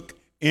to look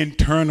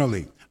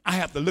internally. I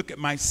have to look at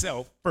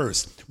myself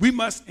first. We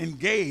must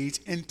engage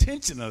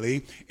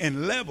intentionally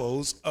in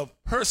levels of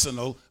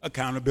personal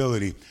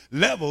accountability.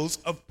 Levels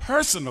of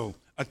personal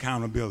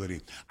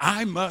accountability.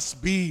 I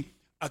must be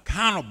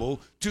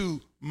accountable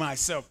to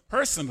myself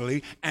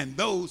personally and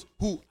those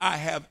who I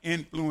have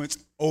influence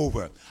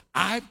over.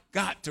 I've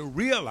got to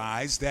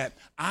realize that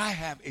I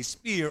have a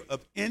sphere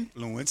of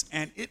influence,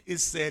 and it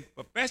is said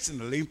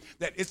professionally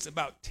that it's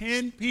about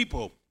 10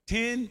 people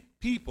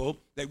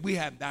that we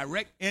have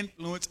direct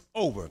influence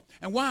over.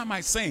 And why am I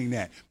saying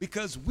that?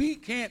 Because we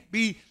can't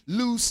be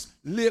loose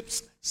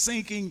lips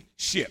sinking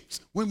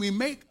ships. When we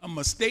make a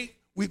mistake,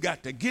 we've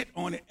got to get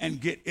on it and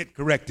get it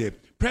corrected.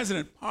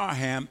 President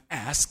Parham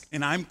asked,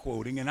 and I'm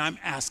quoting, and I'm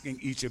asking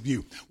each of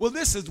you. Well,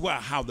 this is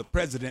how the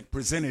president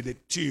presented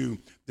it to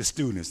the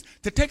students.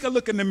 To take a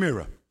look in the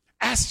mirror,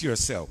 ask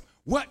yourself,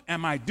 what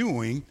am I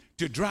doing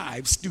to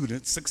drive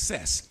student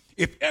success?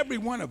 If every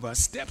one of us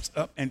steps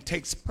up and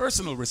takes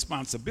personal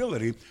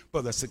responsibility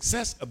for the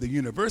success of the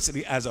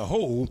university as a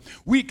whole,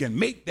 we can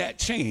make that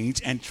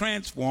change and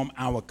transform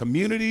our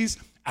communities,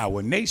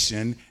 our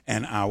nation,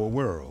 and our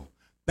world.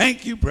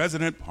 Thank you,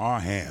 President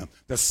Parham.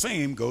 The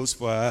same goes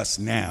for us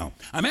now.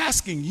 I'm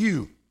asking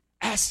you,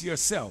 ask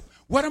yourself,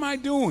 what am I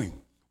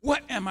doing?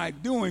 What am I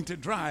doing to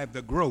drive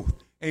the growth?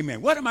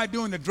 Amen. What am I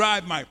doing to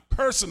drive my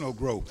personal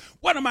growth?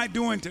 What am I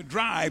doing to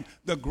drive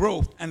the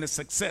growth and the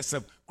success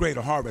of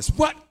Greater Harvest?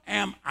 What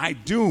am I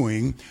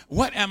doing?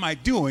 What am I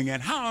doing,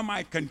 and how am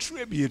I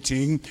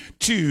contributing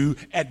to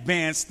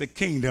advance the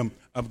kingdom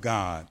of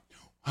God?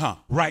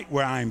 Right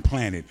where I'm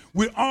planted.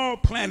 We're all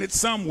planted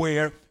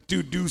somewhere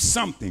to do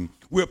something.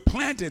 We're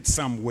planted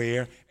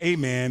somewhere,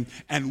 amen,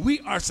 and we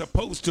are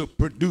supposed to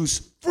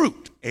produce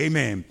fruit,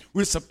 amen.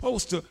 We're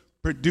supposed to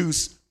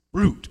produce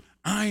fruit.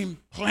 I'm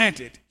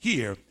planted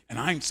here, and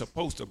I'm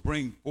supposed to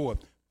bring forth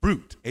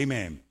fruit,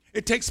 amen.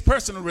 It takes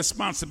personal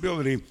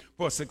responsibility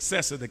for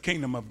success of the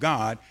kingdom of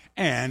God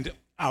and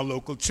our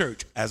local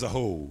church as a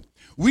whole.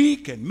 We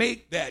can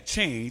make that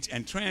change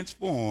and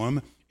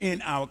transform in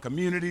our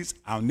communities,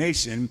 our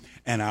nation,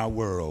 and our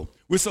world.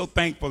 We're so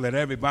thankful that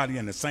everybody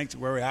in the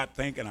sanctuary, I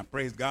thank and I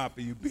praise God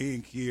for you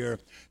being here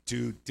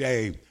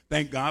today.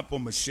 Thank God for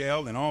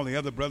Michelle and all the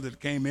other brothers that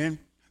came in.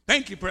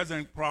 Thank you,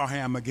 President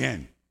Parham,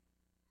 again.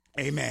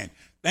 Amen.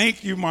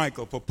 Thank you,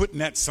 Michael, for putting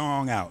that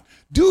song out.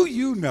 Do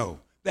you know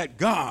that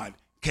God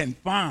can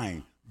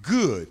find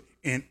good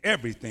in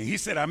everything? He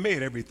said, I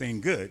made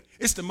everything good.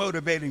 It's the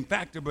motivating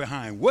factor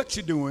behind what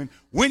you're doing,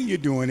 when you're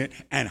doing it,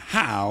 and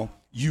how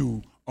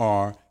you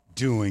are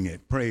doing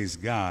it. Praise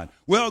God.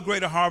 Well,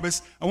 Greater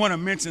Harvest, I want to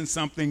mention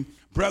something.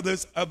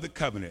 Brothers of the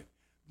Covenant.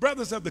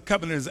 Brothers of the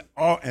Covenant is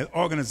an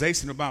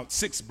organization of about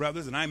 6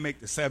 brothers, and I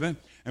make the 7th.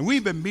 And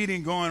we've been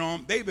meeting going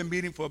on. They've been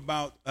meeting for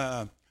about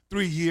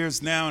 3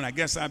 years now, and I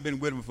guess I've been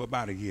with them for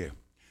about a year.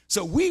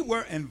 So we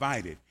were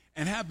invited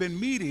and have been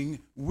meeting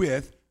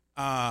with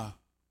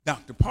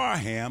Dr.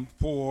 Parham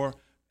for,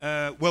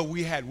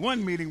 we had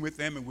one meeting with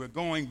them, and we're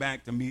going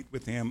back to meet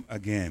with him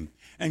again.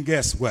 And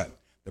guess what?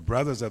 The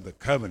Brothers of the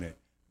Covenant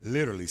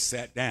literally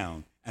sat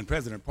down, and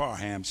President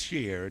Parham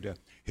shared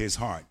his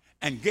heart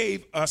and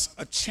gave us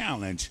a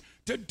challenge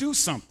to do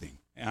something.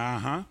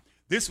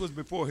 This was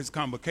before his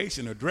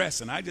convocation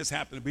address, and I just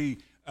happened to be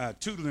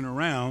tootling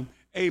around,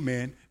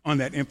 amen, on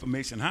that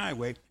information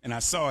highway, and I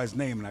saw his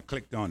name, and I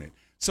clicked on it.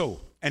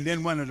 So, and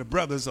then one of the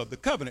Brothers of the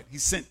Covenant, he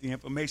sent the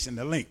information,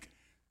 the link.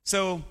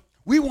 So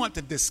we want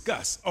to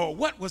discuss, or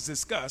what was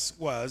discussed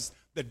was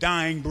the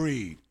dying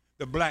breed,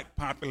 the black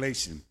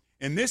population.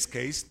 In this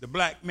case, the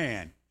black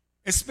man,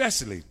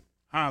 especially,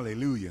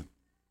 hallelujah,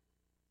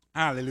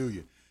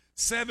 hallelujah.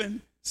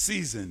 7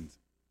 seasoned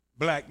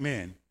black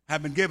men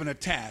have been given a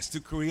task to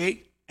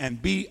create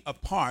and be a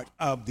part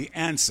of the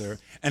answer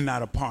and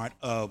not a part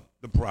of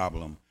the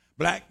problem.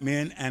 Black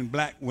men and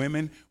black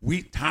women,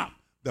 we top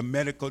the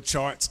medical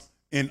charts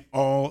in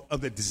all of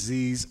the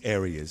disease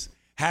areas,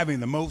 having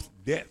the most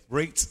death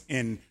rates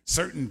in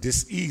certain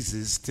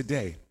diseases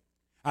today.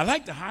 I'd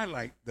like to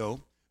highlight,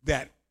 though,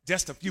 that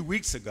just a few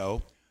weeks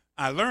ago,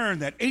 I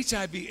learned that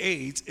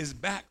HIV/AIDS is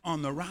back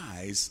on the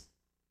rise.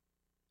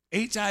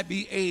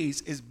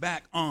 HIV/AIDS is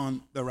back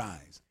on the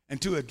rise.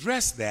 And to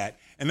address that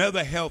and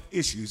other health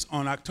issues,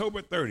 on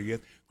October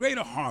 30th,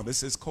 Greater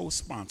Harvest is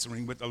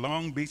co-sponsoring with the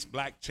Long Beach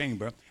Black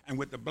Chamber and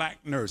with the Black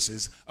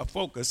Nurses a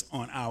focus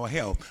on our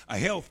health, a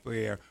health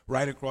fair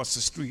right across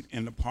the street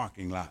in the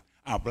parking lot.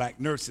 Our Black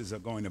nurses are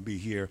going to be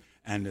here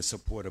and the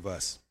support of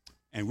us.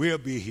 And we'll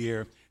be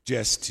here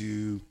just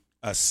to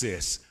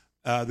assist.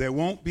 There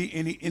won't be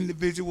any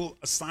individual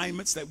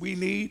assignments that we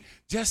need,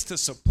 just to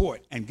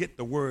support and get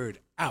the word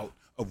out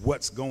of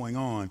what's going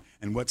on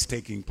and what's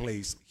taking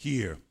place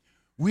here.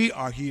 We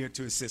are here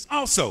to assist.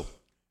 Also,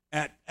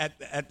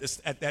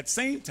 at that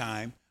same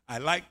time,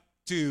 I'd like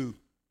to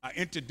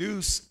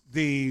introduce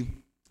the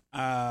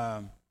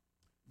Avia,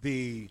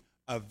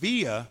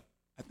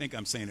 I think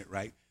I'm saying it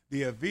right,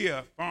 the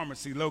Avia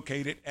Pharmacy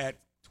located at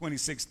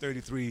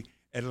 2633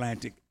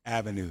 Atlantic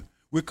Avenue.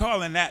 We're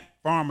calling that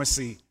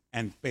Pharmacy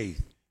and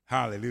Faith.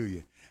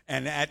 Hallelujah.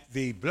 And at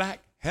the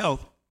Black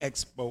Health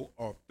Expo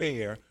or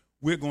Fair,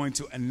 we're going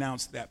to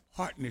announce that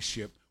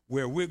partnership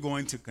where we're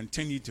going to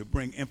continue to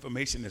bring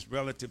information that's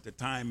relative to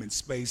time and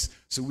space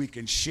so we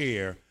can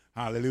share,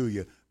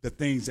 hallelujah, the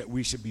things that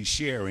we should be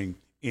sharing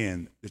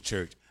in the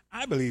church.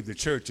 I believe the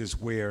church is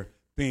where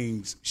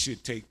things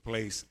should take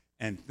place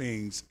and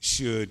things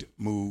should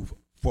move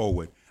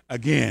forward.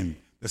 Again,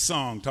 the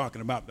song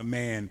talking about the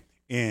man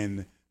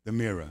in the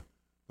mirror.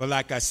 But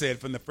like I said,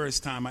 from the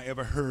first time I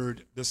ever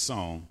heard the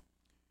song,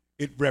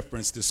 it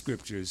referenced the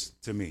scriptures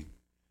to me.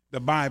 The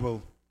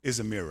Bible is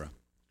a mirror.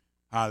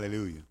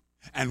 Hallelujah.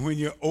 And when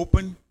you're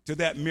open to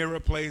that mirror,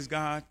 praise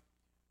God,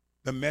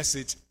 the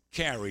message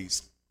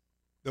carries.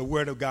 The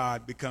word of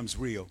God becomes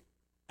real.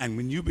 And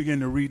when you begin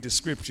to read the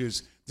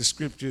scriptures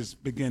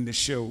begin to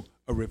show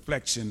a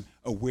reflection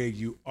of where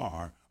you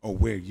are or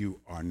where you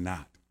are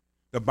not.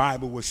 The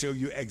Bible will show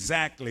you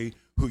exactly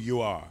who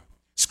you are.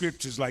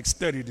 Scriptures like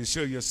study to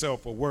show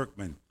yourself a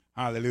workman.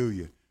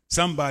 Hallelujah.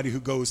 Somebody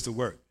who goes to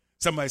work.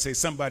 Somebody say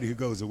somebody who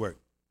goes to work.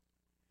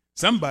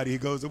 Somebody who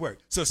goes to work.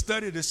 So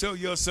study to show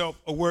yourself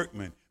a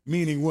workman.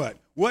 Meaning what?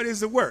 What is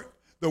the work?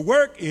 The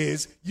work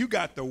is you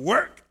got to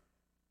work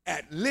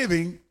at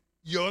living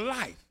your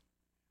life.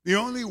 The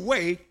only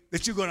way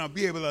that you're going to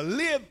be able to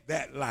live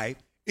that life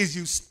is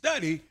you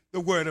study the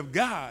Word of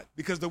God,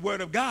 because the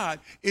Word of God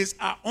is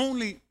our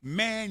only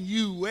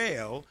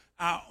manual,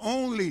 our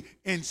only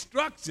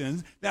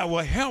instructions that will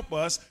help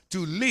us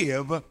to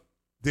live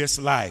this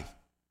life.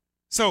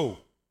 So,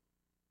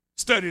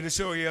 study to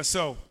show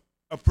yourself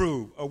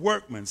approved, a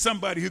workman,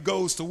 somebody who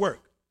goes to work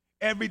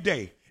every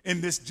day in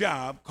this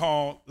job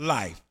called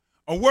life.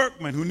 A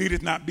workman who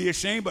needeth not be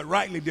ashamed, but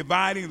rightly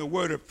dividing the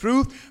word of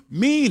truth,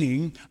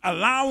 meaning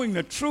allowing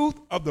the truth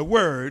of the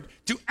word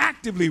to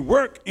actively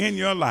work in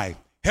your life.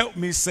 Help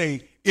me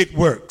say it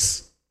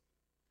works.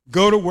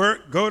 Go to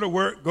work, go to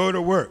work, go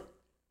to work.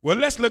 Well,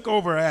 let's look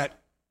over at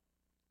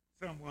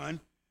someone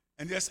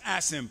and just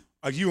ask him,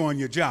 are you on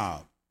your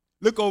job?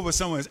 Look over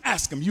someone and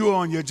ask him, you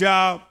on your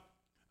job?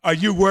 Are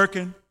you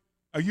working?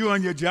 Are you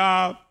on your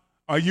job?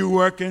 Are you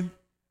working?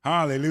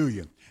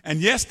 Hallelujah. And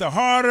yes, the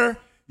harder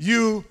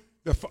you,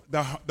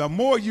 the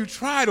more you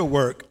try to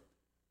work,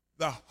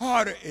 the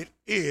harder it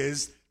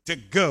is to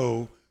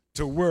go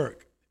to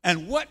work.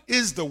 And what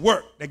is the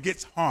work that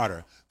gets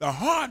harder? The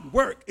hard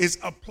work is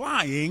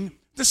applying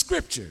the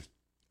scriptures,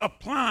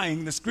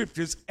 applying the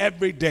scriptures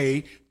every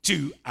day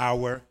to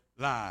our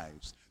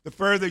lives. The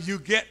further you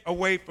get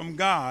away from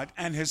God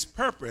and his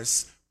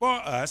purpose for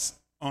us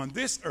on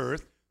this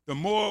earth, the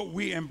more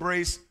we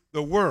embrace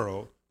the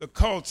world, the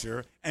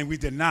culture, and we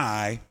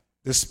deny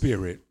the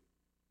Spirit.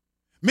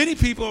 Many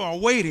people are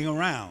waiting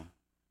around.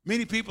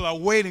 Many people are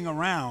waiting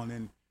around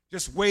and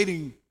just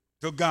waiting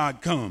till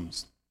God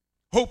comes,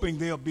 hoping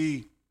they'll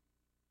be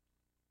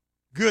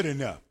good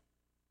enough,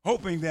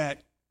 hoping that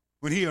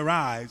when he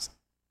arrives,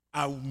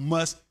 I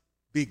must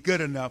be good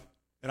enough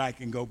that I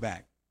can go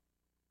back.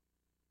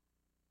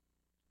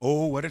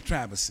 Oh, what a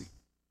travesty.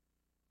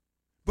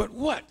 But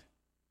what?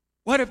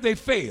 What if they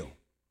fail?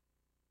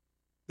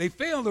 They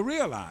fail to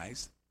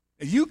realize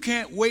that you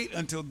can't wait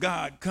until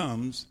God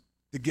comes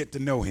to get to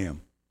know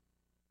him.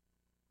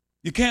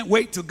 You can't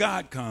wait till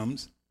God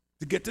comes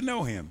to get to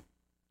know him.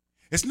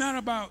 It's not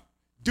about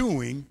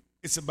doing,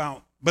 it's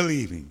about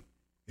believing.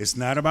 It's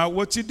not about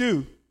what you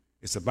do,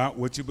 it's about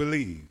what you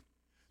believe.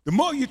 The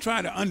more you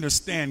try to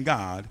understand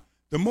God,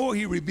 the more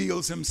he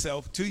reveals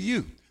himself to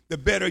you. The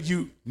better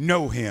you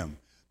know him,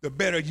 the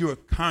better you're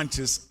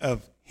conscious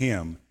of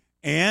him.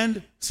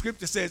 And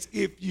Scripture says,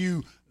 if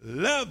you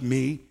love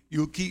me,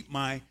 you'll keep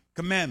my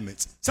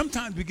commandments.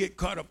 Sometimes we get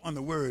caught up on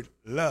the word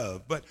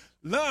love, but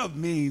love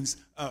means,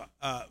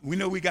 we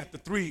know we got the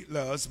three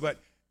loves, but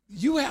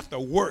you have to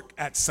work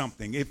at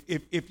something.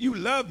 If you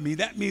love me,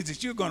 that means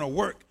that you're going to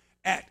work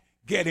at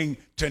getting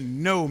to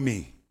know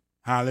me.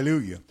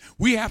 Hallelujah.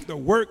 We have to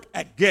work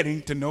at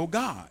getting to know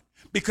God,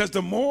 because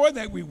the more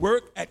that we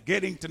work at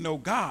getting to know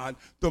God,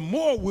 the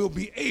more we'll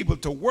be able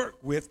to work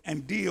with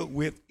and deal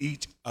with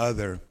each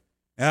other.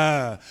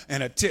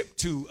 And a tip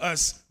to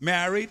us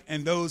married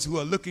and those who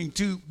are looking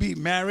to be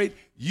married,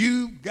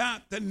 you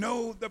got to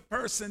know the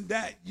person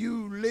that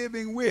you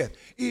living with.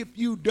 If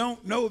you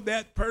don't know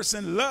that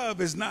person,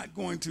 love is not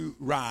going to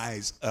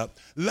rise up.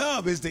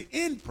 Love is the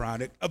end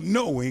product of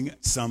knowing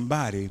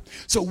somebody.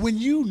 So when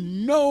you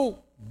know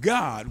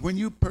God, when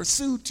you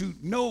pursue to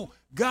know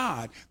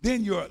God,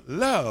 then your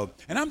love,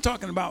 and I'm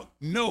talking about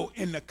know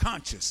in the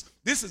conscious.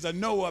 This is a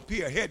know up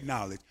here, head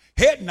knowledge.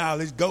 Head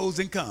knowledge goes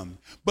and comes.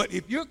 But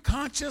if you're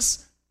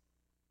conscious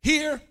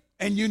here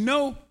and you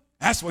know,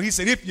 that's what he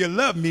said, if you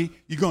love me,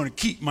 you're going to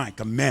keep my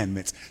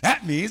commandments.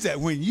 That means that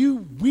when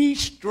we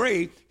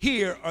stray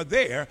here or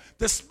there,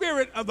 the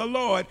Spirit of the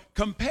Lord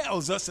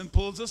compels us and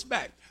pulls us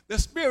back. The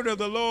Spirit of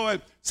the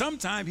Lord,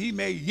 sometimes he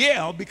may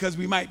yell because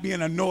we might be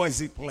in a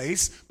noisy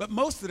place, but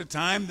most of the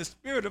time the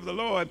Spirit of the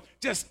Lord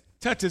just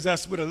touches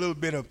us with a little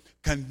bit of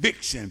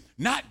conviction,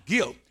 not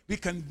guilt,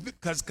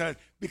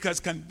 because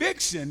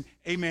conviction,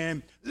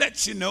 amen,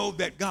 lets you know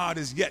that God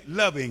is yet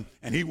loving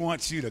and he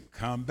wants you to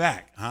come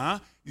back, huh?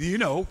 You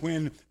know,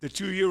 when the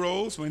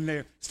 2-year-olds, when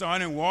they're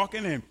starting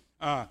walking and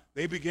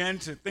they begin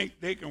to think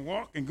they can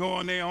walk and go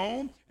on their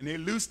own, and they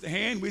loose the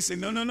hand, we say,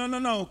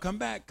 no, come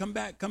back.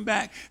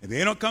 If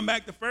they don't come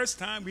back the first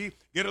time, we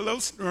get a little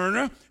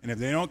sterner, and if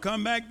they don't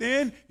come back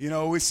then, you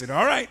know, we said,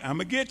 all right, I'm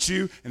going to get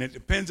you, and it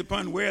depends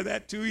upon where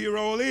that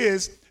 2-year-old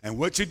is and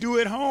what you do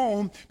at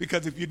home,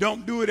 because if you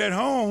don't do it at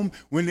home,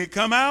 when they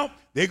come out,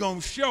 they're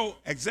going to show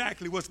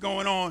exactly what's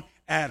going on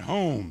at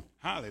home.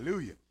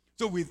 Hallelujah.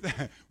 So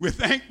we're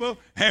thankful,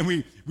 and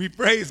we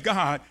praise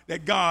God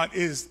that God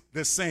is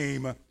the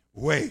same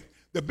way.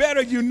 The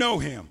better you know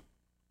him.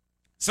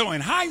 So in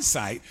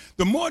hindsight,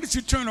 the more that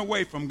you turn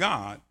away from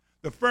God,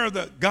 the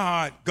further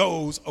God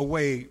goes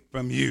away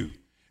from you.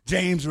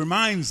 James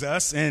reminds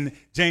us in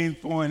James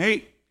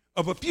 4:8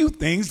 of a few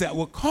things that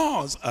will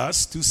cause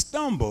us to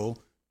stumble.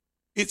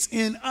 It's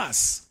in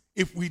us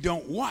if we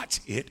don't watch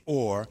it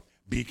or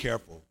be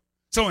careful.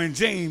 So in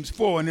James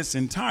 4 in its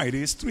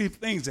entirety, it's 3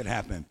 things that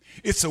happen.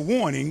 It's a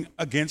warning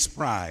against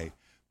pride.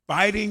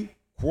 Fighting,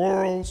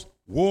 quarrels,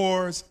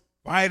 wars,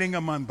 fighting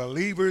among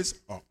believers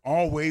are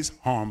always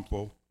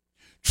harmful.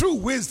 True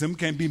wisdom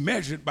can be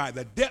measured by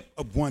the depth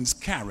of one's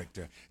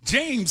character.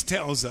 James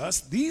tells us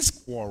these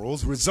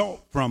quarrels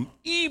result from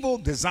evil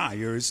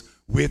desires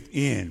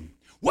within.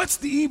 What's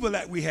the evil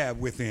that we have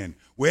within?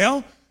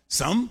 Well,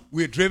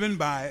 we're driven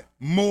by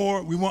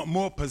more. We want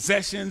more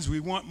possessions. We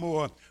want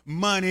more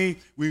money.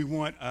 We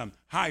want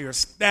higher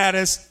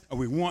status. Or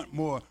we want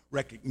more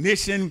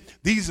recognition.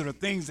 These are the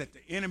things that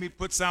the enemy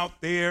puts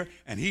out there,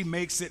 and he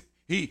makes it.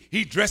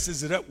 He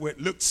dresses it up where it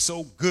looks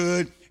so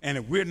good. And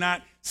if we're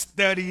not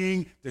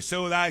studying to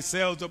show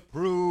thyself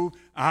approved,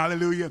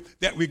 hallelujah,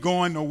 that we're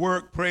going to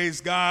work, praise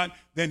God,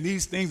 then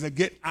these things will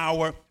get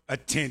our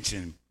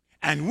attention.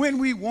 And when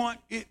we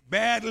want it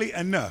badly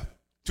enough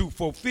to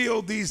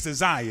fulfill these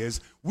desires,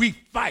 we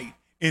fight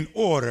in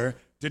order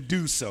to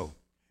do so.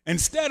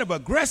 Instead of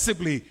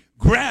aggressively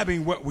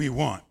grabbing what we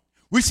want,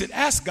 we should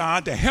ask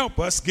God to help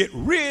us get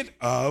rid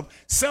of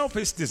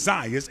selfish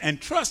desires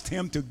and trust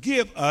him to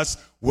give us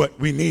what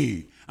we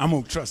need. I'm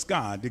going to trust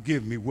God to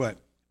give me what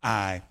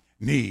I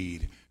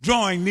need.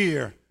 Drawing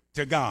near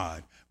to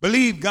God.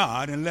 Believe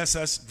God and let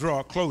us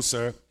draw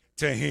closer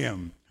to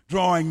him.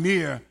 Drawing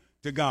near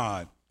to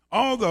God.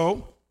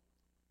 Although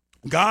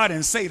God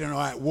and Satan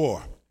are at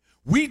war,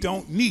 we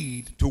don't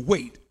need to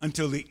wait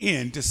until the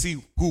end to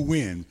see who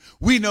wins.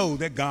 We know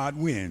that God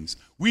wins.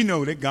 We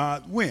know that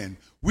God wins.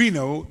 We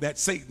know that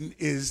Satan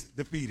is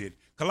defeated.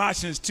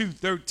 Colossians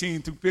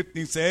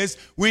 2:13-15 says,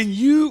 when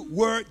you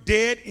were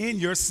dead in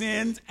your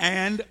sins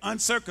and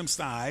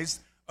uncircumcised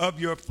of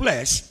your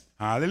flesh,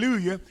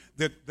 hallelujah,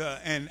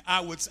 and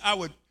I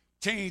would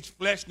change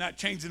flesh, not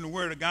changing the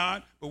word of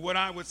God, but what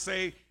I would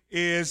say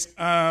is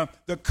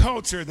the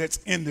culture that's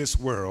in this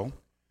world.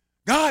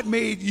 God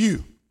made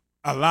you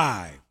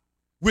alive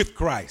with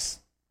Christ.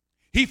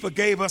 He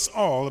forgave us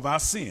all of our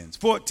sins.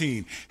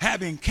 14,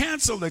 having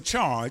canceled the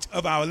charge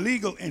of our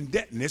legal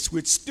indebtedness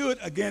which stood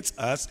against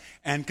us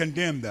and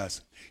condemned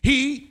us.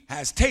 He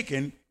has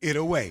taken it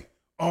away.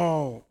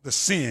 All the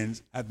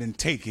sins have been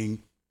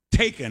taken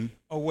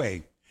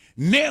away,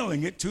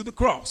 nailing it to the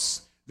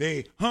cross.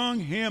 They hung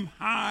him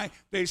high,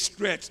 they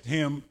stretched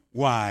him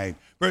wide.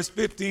 Verse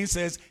 15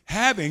 says,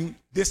 having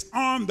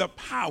disarmed the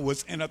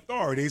powers and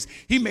authorities,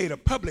 he made a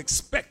public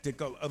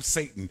spectacle of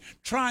Satan,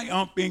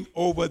 triumphing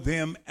over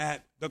them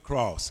at the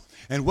cross.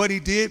 And what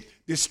he did,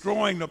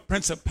 destroying the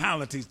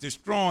principalities,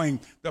 destroying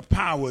the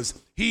powers,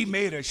 he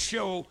made a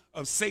show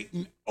of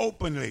Satan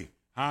openly.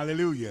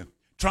 Hallelujah.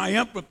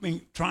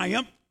 Triumphantly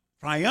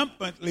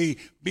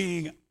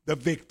being the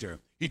victor.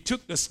 He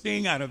took the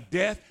sting out of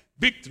death,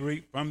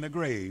 victory from the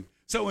grave.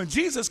 So when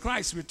Jesus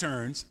Christ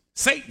returns,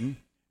 Satan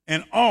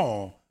and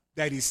all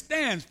that he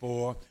stands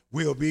for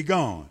will be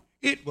gone.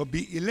 It will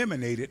be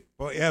eliminated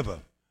forever,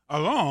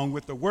 along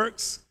with the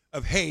works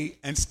of hay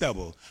and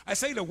stubble. I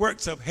say the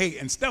works of hay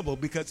and stubble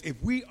because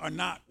if we are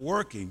not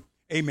working,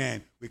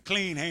 amen, with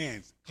clean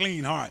hands,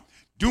 clean heart,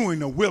 doing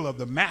the will of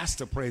the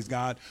master, praise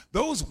God,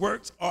 those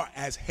works are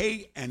as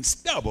hay and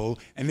stubble,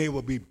 and they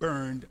will be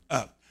burned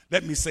up.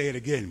 Let me say it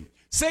again.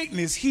 Satan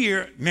is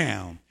here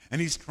now, and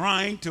he's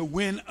trying to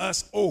win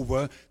us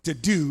over to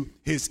do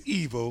his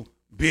evil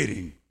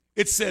bidding.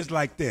 It says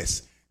like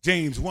this.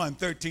 James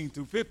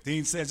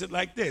 1:13-15 says it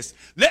like this.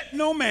 Let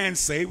no man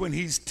say when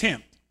he's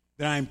tempted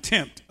that I am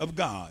tempted of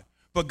God.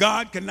 For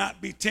God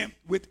cannot be tempted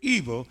with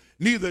evil,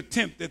 neither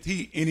tempteth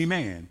he any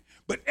man.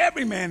 But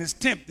every man is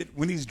tempted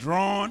when he's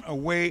drawn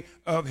away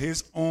of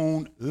his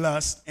own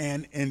lust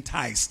and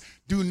enticed.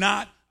 Do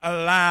not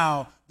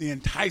allow the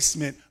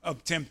enticement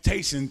of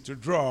temptation to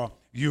draw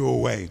you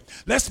away.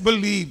 Let's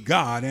believe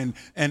God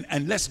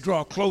and let's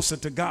draw closer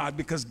to God,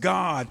 because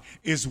God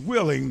is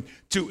willing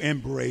to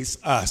embrace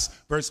us.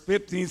 Verse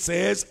 15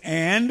 says,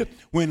 and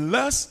when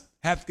lust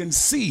hath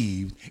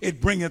conceived, it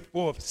bringeth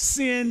forth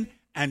sin,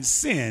 and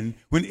sin,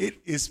 when it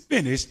is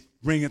finished,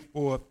 bringeth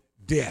forth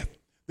death.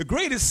 The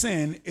greatest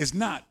sin is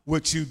not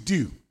what you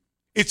do,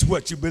 it's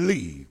what you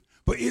believe.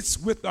 For it's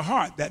with the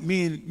heart that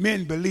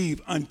men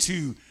believe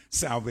unto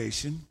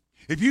salvation.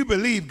 If you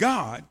believe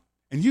God,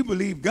 and you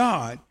believe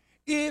God,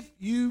 if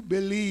you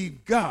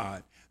believe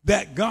God,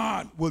 that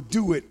God will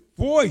do it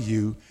for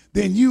you,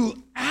 then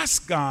you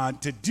ask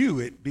God to do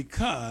it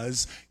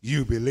because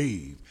you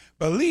believe.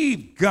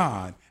 Believe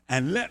God,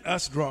 and let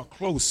us draw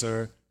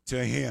closer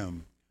to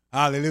him.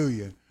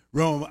 Hallelujah.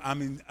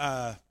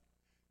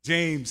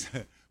 James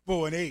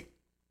 4:8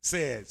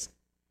 says,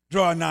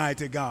 draw nigh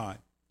to God,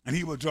 and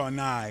he will draw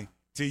nigh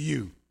to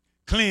you.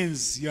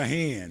 Cleanse your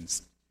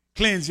hands,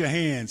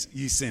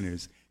 ye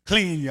sinners.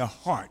 Clean your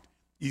heart,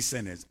 ye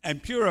sinners,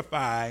 and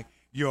purify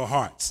your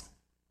hearts.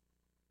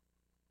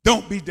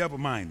 Don't be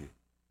double-minded.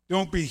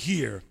 Don't be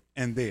here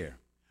and there.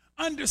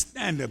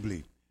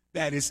 Understandably,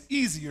 that is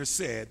easier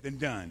said than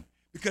done,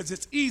 because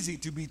it's easy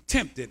to be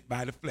tempted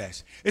by the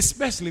flesh,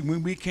 especially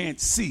when we can't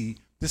see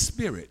the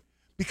spirit.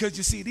 Because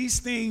you see, these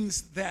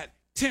things that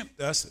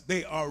tempt us,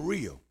 they are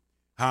real.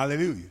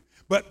 Hallelujah.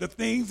 But the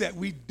things that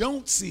we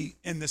don't see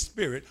in the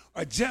spirit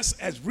are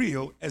just as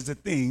real as the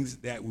things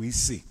that we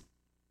see.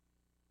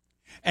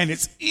 And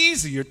it's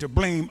easier to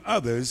blame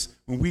others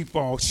when we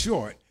fall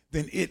short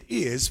than it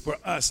is for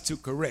us to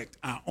correct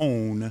our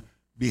own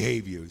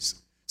behaviors.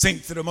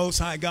 Saints of the Most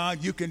High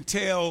God, you can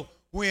tell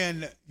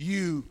when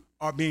you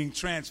are being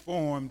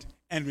transformed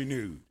and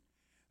renewed,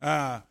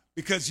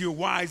 because you're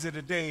wiser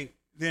today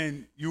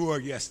than you were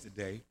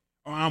yesterday,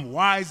 or I'm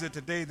wiser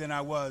today than I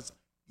was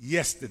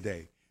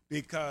yesterday,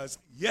 because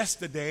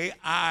yesterday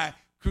I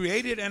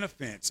created an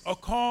offense or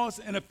caused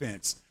an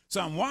offense.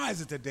 So I'm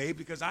wiser today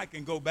because I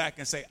can go back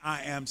and say,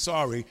 I am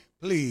sorry,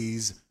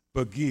 please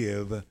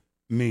forgive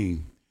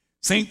me.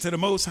 Saints of the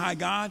Most High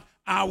God,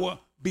 our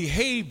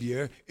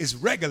behavior is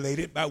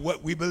regulated by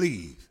what we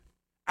believe.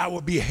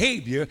 Our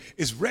behavior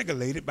is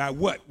regulated by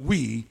what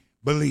we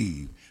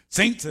believe.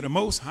 Saints of the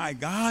Most High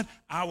God,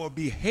 our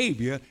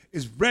behavior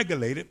is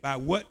regulated by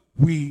what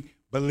we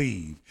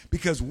believe.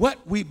 Because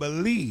what we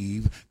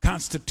believe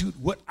constitutes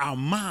what our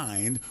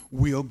mind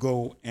will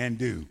go and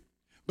do.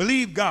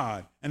 Believe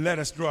God, and let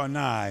us draw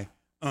nigh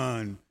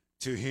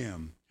unto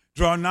him.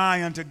 Draw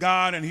nigh unto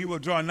God, and he will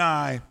draw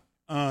nigh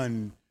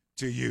unto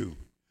you.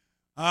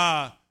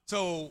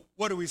 So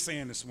what are we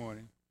saying this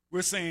morning?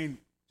 We're saying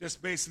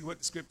just basically what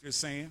the scripture is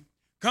saying.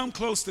 Come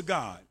close to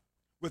God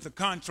with a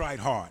contrite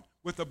heart,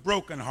 with a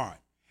broken heart,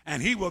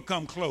 and he will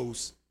come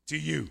close to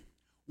you.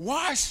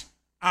 Wash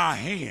our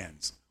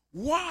hands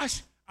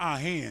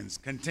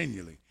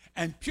continually,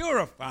 and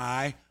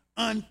purify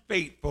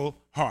unfaithful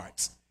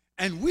hearts.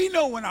 And we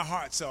know when our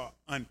hearts are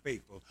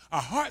unfaithful.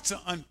 Our hearts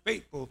are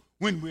unfaithful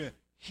when we're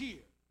here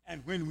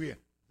and when we're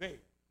there.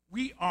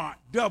 We are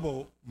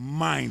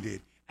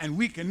double-minded, and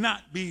we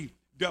cannot be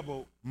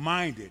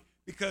double-minded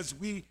because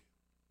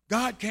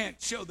God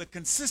can't show the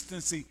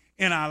consistency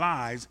in our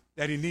lives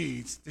that he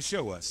needs to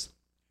show us.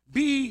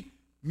 Be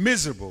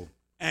miserable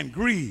and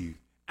grieve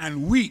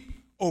and weep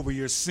over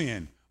your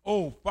sin.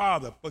 Oh,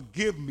 Father,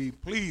 forgive me.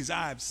 Please,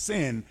 I have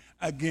sinned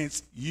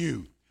against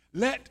you.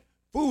 Let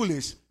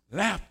foolish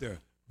laughter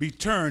be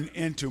turned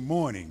into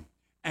mourning,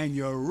 and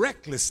your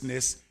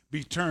recklessness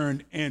be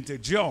turned into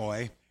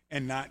joy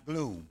and not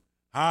gloom.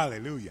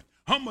 Hallelujah.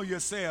 Humble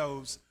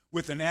yourselves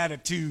with an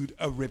attitude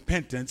of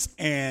repentance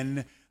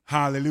and,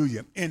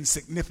 hallelujah,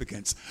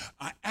 insignificance.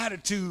 An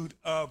attitude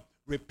of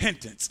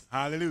repentance,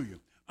 hallelujah.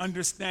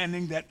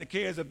 Understanding that the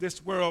cares of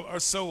this world are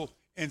so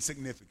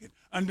insignificant.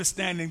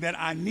 Understanding that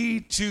I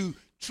need to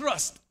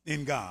trust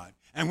in God.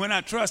 And when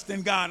I trust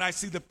in God, I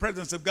see the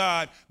presence of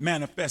God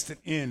manifested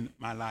in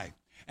my life.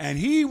 And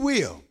he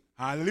will,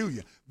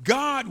 hallelujah,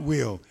 God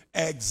will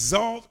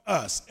exalt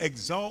us,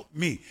 exalt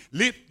me,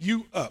 lift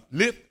you up,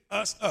 lift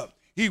us up.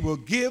 He will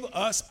give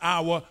us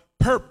our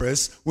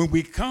purpose when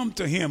we come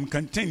to him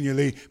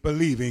continually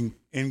believing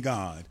in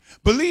God.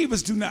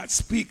 Believers do not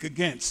speak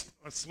against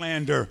or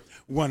slander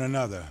one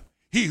another.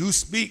 He who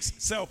speaks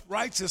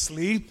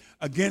self-righteously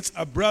against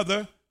a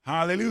brother,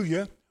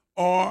 hallelujah,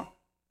 or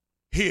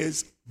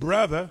his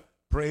brother,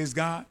 praise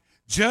God,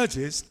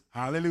 judges,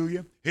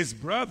 hallelujah, his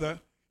brother,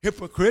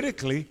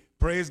 hypocritically,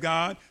 praise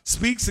God,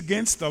 speaks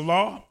against the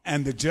law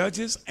and the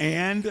judges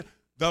and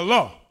the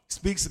law.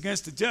 Speaks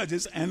against the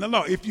judges and the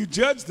law. If you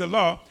judge the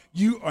law,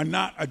 you are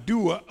not a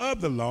doer of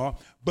the law,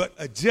 but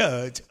a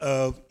judge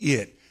of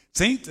it.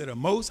 Saints of the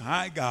Most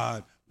High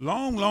God,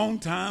 long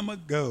time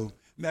ago.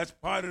 And that's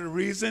part of the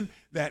reason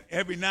that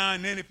every now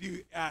and then, if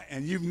you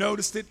and you've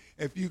noticed it,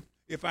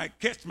 if I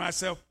catch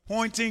myself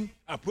pointing,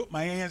 I put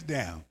my hands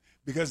down,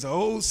 because the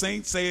old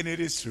saints saying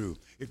it is true.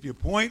 If you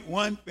point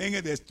one finger,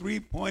 there's three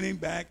pointing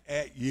back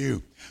at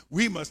you.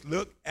 We must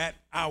look at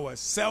our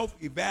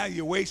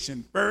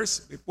self-evaluation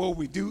first before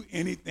we do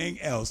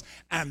anything else.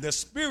 And the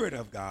Spirit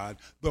of God,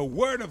 the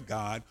Word of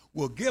God,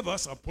 will give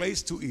us a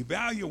place to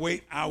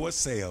evaluate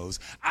ourselves.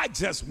 I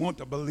just want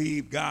to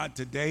believe God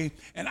today,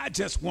 and I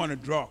just want to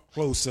draw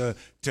closer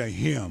to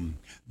Him.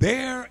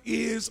 There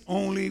is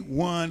only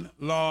one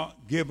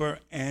lawgiver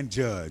and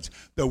judge,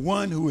 the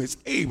one who is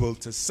able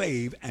to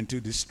save and to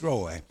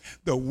destroy,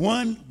 the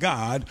one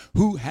God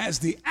who has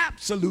the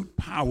absolute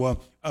power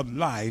of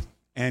life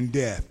and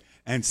death.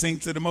 And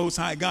saints of the Most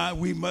High God,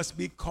 we must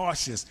be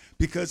cautious,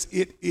 because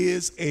it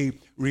is a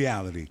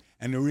reality.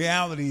 And the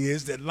reality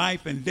is that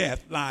life and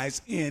death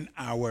lies in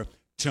our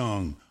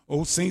tongue.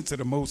 Oh, saints of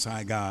the Most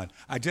High God,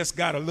 I just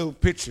got a little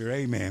picture,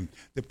 amen.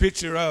 The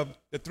picture of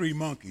the three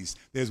monkeys.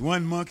 There's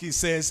one monkey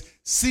says,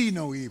 see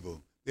no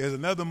evil. There's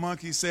another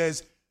monkey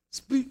says,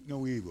 speak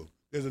no evil.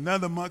 There's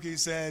another monkey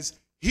says,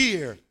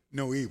 hear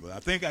no evil. I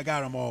think I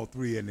got them all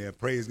three in there,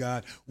 praise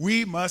God.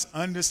 We must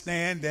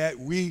understand that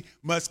we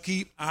must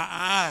keep our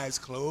eyes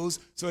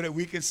closed so that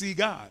we can see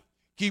God.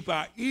 Keep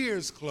our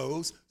ears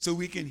closed so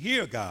we can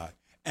hear God.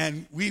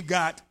 And we've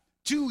got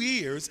 2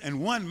 ears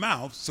and 1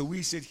 mouth, so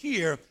we should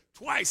hear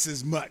twice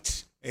as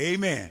much.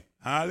 Amen.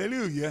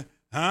 Hallelujah.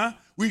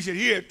 We should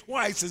hear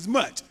twice as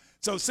much.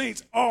 So,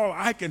 saints, all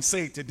I can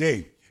say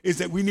today is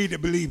that we need to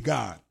believe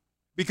God,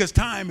 because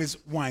time is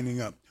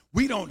winding up.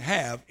 We don't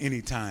have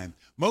any time.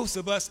 Most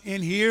of us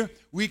in here,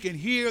 we can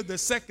hear the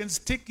seconds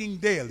ticking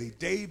daily,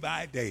 day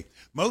by day.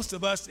 Most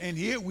of us in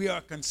here, we are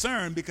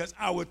concerned because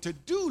our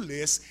to-do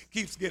list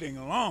keeps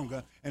getting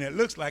longer, and it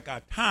looks like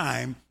our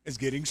time is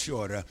getting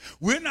shorter.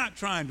 We're not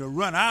trying to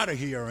run out of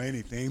here or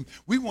anything.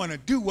 We want to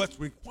do what's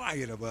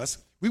required of us.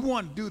 We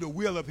want to do the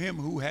will of Him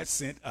who has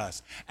sent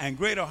us. And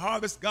Greater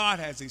Harvest, God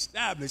has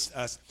established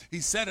us. He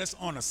set us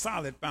on a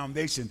solid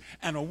foundation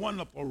and a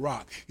wonderful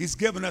rock. He's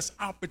given us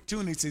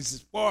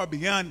opportunities far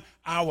beyond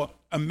our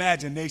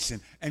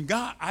imagination. And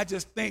God, I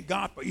just thank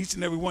God for each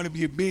and every one of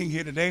you being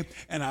here today.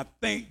 And I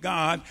thank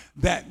God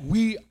that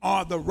we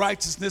are the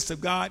righteousness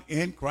of God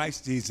in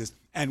Christ Jesus.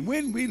 And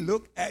when we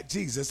look at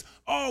Jesus,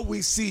 all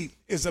we see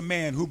is a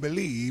man who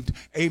believed,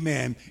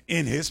 amen,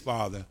 in his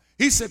Father.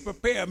 He said,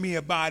 prepare me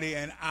a body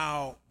and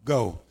I'll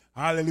go.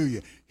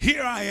 Hallelujah.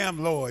 Here I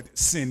am, Lord,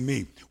 send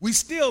me. We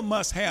still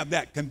must have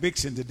that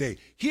conviction today.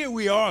 Here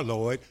we are,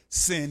 Lord,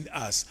 send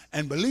us.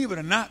 And believe it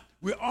or not,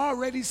 we're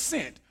already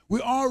sent.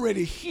 We're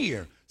already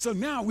here. So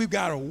now we've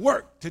got a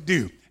work to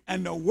do.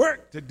 And the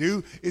work to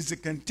do is to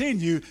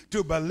continue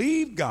to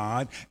believe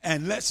God,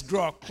 and let's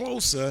draw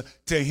closer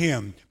to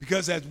Him.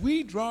 Because as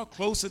we draw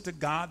closer to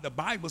God, the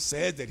Bible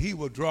says that He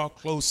will draw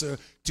closer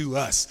to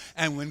us.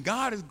 And when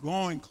God is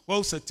drawing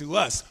closer to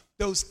us,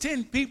 those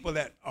 10 people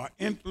that are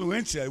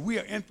influential, we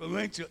are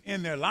influential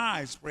in their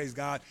lives, praise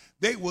God,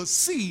 they will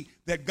see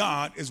that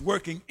God is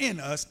working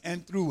in us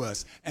and through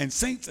us. And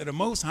saints of the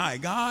Most High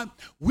God,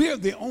 we're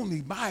the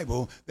only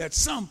Bible that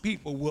some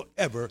people will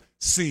ever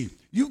see.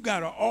 You've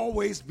got to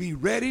always be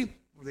ready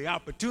for the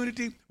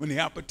opportunity when the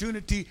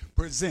opportunity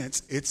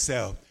presents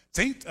itself.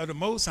 Saints of the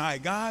Most High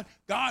God,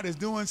 God is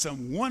doing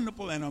some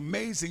wonderful and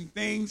amazing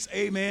things,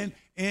 amen,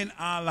 in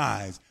our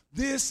lives.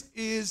 This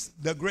is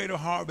the Greater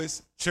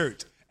Harvest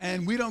Church.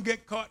 And we don't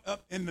get caught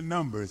up in the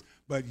numbers,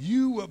 but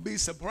you will be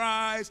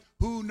surprised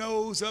who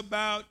knows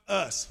about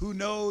us, who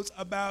knows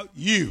about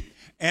you.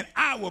 And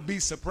I will be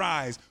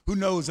surprised who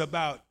knows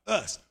about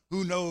us,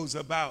 who knows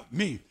about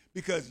me,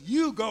 because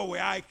you go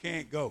where I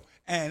can't go,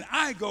 and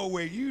I go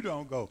where you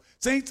don't go.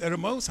 Saints of the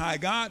Most High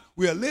God,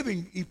 we are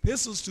living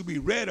epistles to be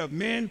read of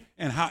men,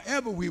 and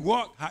however we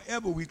walk,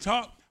 however we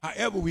talk,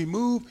 however we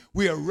move,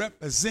 we are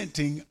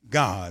representing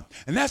God.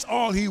 And that's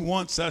all He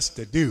wants us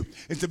to do,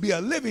 is to be a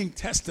living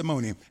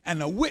testimony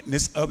and a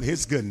witness of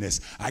His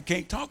goodness. I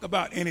can't talk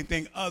about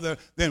anything other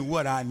than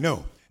what I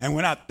know. And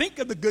when I think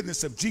of the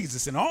goodness of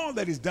Jesus and all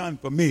that He's done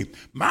for me,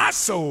 my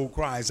soul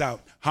cries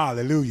out,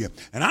 hallelujah.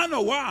 And I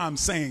know why I'm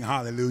saying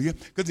hallelujah,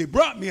 because He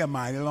brought me a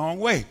mighty long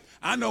way.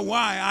 I know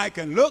why I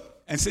can look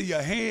and see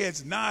your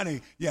heads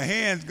nodding, your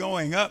hands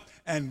going up,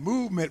 and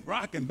movement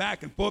rocking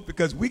back and forth,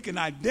 because we can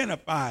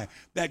identify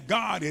that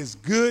God is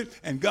good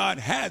and God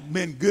has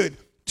been good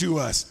to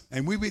us.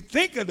 And when we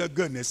think of the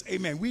goodness,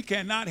 amen, we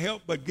cannot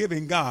help but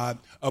giving God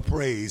a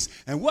praise.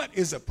 And what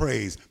is a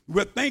praise?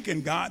 We're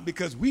thanking God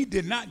because we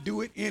did not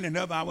do it in and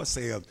of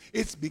ourselves.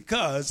 It's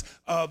because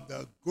of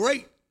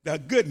the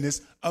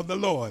goodness of the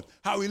Lord,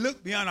 how He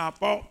looked beyond our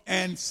fault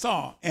and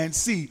saw and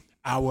see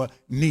our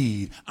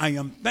need. I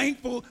am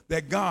thankful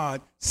that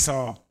God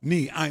saw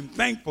me. I'm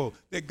thankful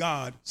that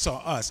God saw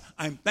us.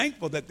 I'm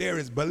thankful that there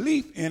is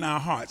belief in our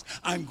hearts.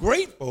 I'm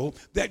grateful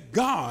that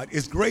God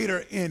is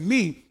greater in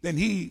me than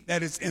he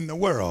that is in the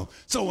world.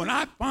 So when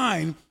I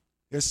find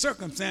there's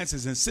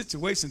circumstances and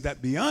situations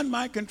that beyond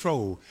my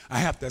control, I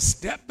have to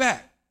step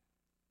back,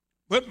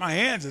 put my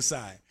hands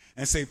aside,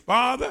 and say,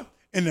 Father,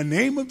 in the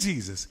name of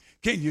Jesus,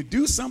 can you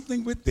do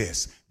something with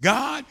this?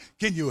 God,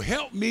 can you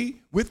help me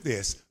with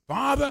this?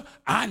 Father,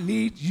 I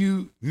need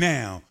you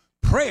now.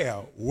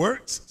 Prayer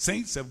works,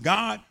 saints of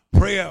God.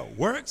 Prayer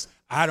works.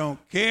 I don't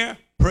care.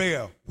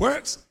 Prayer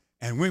works.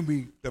 And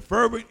when the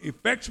fervent,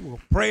 effectual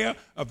prayer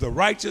of the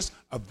righteous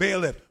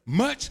availeth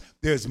much,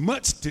 there's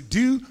much to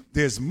do.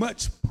 There's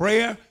much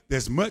prayer.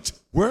 There's much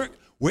work.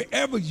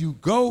 Wherever you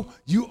go,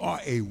 you are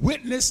a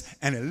witness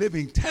and a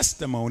living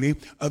testimony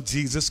of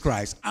Jesus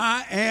Christ.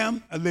 I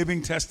am a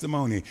living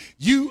testimony.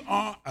 You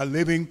are a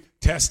living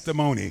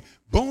testimony.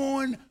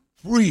 Born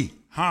free.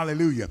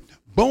 Hallelujah.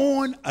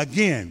 Born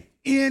again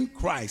in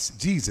Christ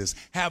Jesus.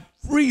 Have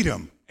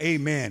freedom.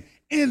 Amen.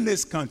 In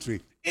this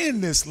country, in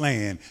this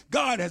land.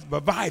 God has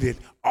provided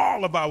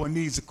all of our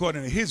needs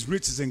according to his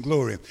riches and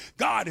glory.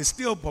 God is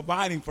still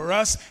providing for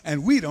us,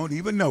 and we don't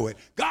even know it.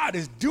 God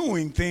is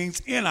doing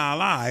things in our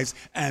lives,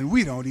 and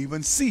we don't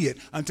even see it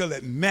until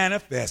it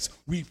manifests.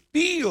 We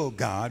feel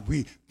God,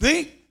 we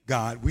think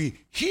God, we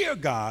hear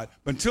God,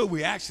 but until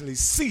we actually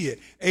see it.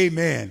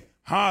 Amen.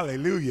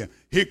 Hallelujah.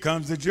 Here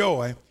comes the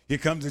joy. Here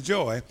comes the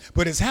joy.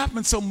 But it's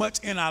happened so much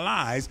in our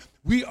lives,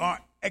 we are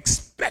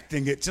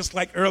expecting it. Just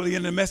like earlier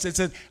in the message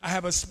says, I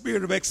have a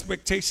spirit of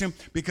expectation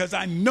because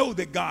I know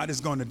that God is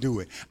going to do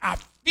it. I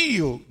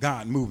feel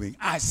God moving.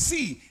 I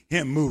see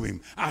him moving.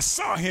 I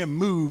saw him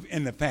move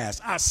in the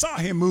past. I saw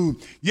him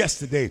move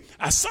yesterday.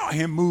 I saw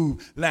him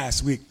move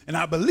last week. And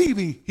I believe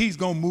he's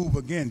going to move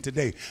again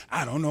today.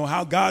 I don't know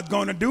how God's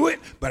going to do it,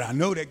 but I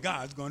know that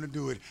God's going to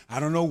do it. I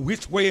don't know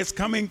which way it's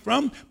coming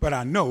from, but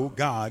I know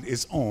God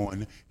is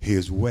on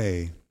his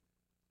way.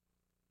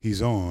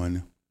 He's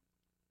on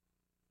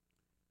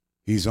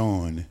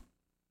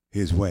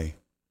his way.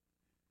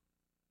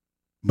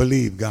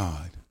 Believe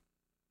God,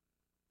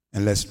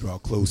 and let's draw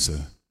closer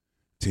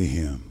to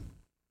him.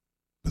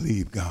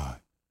 Believe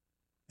God,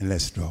 and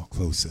let's draw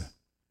closer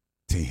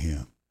to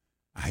him.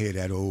 I hear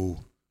that old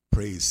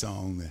praise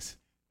song.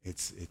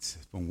 It's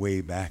from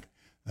way back.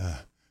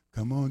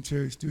 Come on,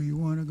 church, do you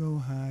want to go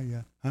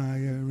higher,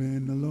 higher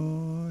in the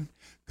Lord?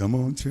 Come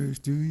on,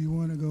 church, do you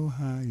want to go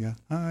higher,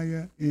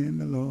 higher in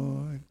the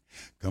Lord?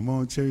 Come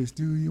on, church,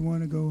 do you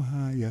want to go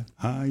higher,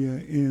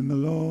 higher in the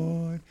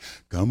Lord?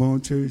 Come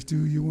on, church,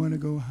 do you want to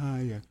go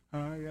higher,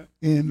 higher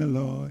in the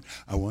Lord?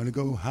 I want to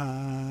go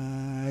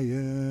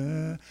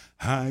higher,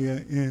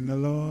 higher in the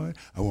Lord.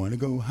 I want to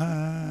go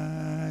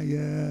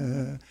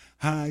higher,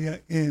 higher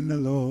in the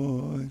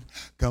Lord.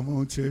 Come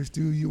on, church,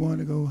 do you want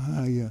to go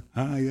higher,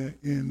 higher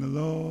in the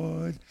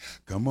Lord?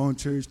 Come on,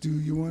 church, do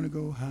you want to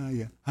go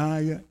higher,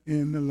 higher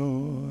in the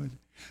Lord?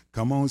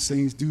 Come on,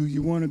 saints, do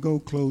you want to go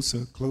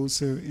closer,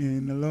 closer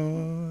in the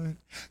Lord?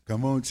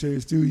 Come on,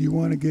 church, do you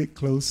want to get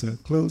closer,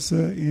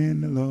 closer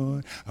in the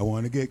Lord? I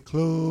want to get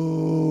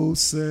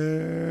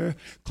closer,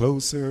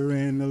 closer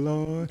in the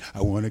Lord.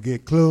 I want to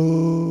get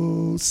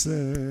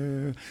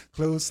closer,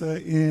 closer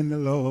in the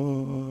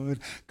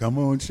Lord. Come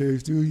on,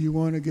 church, do you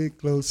want to get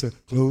closer,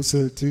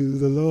 closer to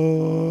the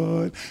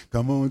Lord?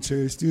 Come on,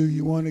 church, do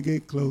you want to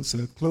get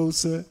closer,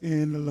 closer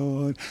in the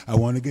Lord? I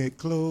want to get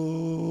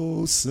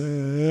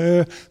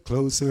closer,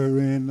 closer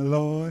in the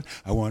Lord.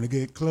 I want to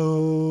get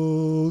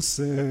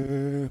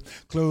closer,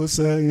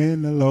 closer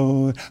in the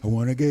Lord. I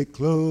want to get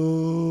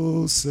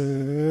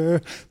closer,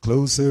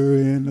 closer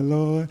in the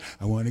Lord.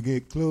 I want to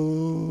get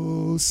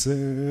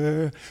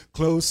closer,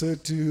 closer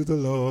to the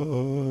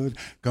Lord.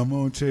 Come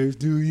on, church,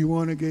 do you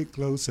want to get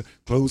closer,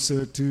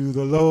 closer to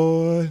the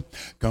Lord?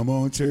 Come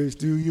on, church,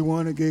 do you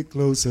want to get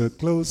closer,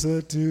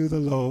 closer to the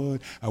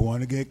Lord? I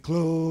want to get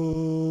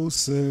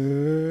closer,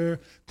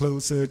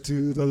 closer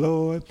to the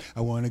Lord.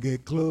 I want to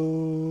get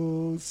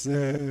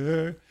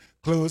closer,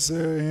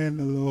 closer in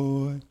the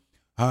Lord.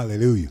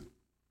 Hallelujah.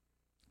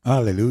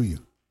 Hallelujah.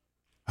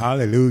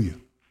 Hallelujah.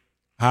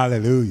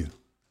 Hallelujah.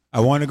 I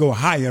want to go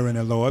higher in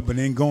the Lord, but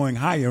in going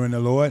higher in the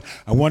Lord,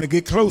 I want to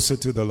get closer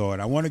to the Lord.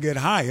 I want to get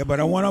higher, but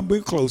I want to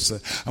be closer.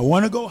 I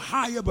want to go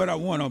higher, but I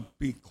want to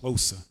be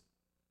closer.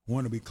 I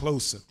want to be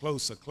closer,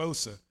 closer,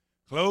 closer,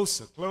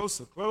 closer,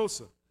 closer,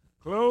 closer,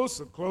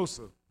 closer,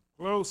 closer,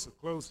 closer,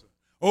 closer.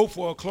 Oh,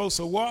 for a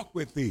closer walk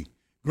with thee.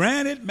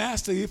 Granted,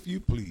 Master, if you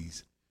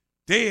please.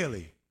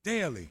 Daily,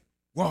 daily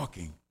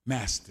walking,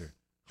 Master,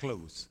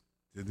 close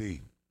to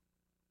thee.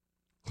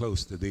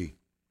 Close to thee.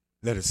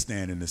 Let us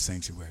stand in the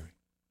sanctuary.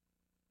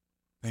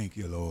 Thank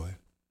you, Lord.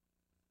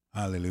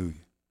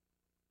 Hallelujah.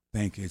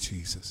 Thank you,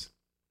 Jesus.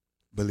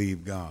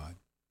 Believe God.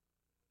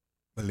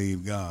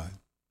 Believe God.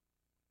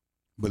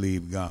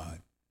 Believe God.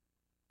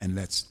 And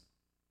let's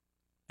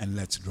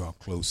draw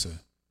closer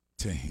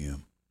to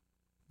him.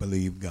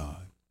 Believe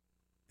God.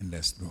 And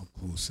let's draw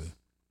closer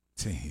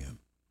to him.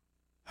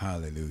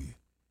 Hallelujah.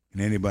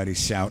 Can anybody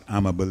shout,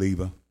 I'm a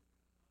believer?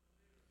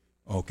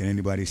 Oh, can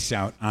anybody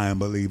shout, I am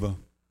a believer?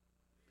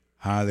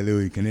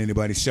 Hallelujah. Can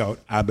anybody shout,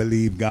 I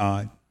believe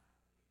God?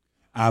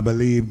 I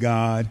believe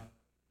God.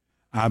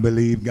 I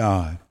believe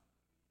God.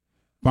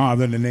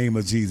 Father, in the name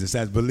of Jesus,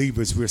 as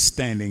believers, we're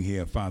standing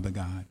here, Father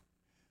God.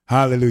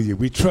 Hallelujah.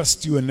 We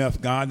trust you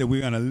enough, God, that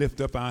we're going to lift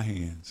up our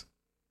hands.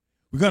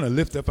 We're going to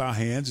lift up our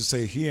hands and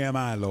say, here am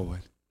I,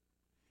 Lord.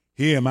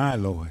 Here am I,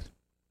 Lord.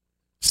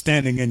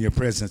 Standing in your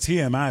presence.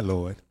 Here am I,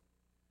 Lord.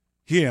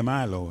 Here am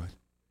I, Lord.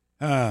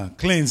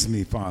 Cleanse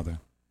me, Father.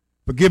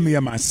 Forgive me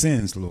of my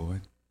sins,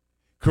 Lord.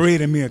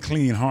 Create in me a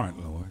clean heart,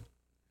 Lord.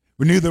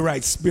 Renew the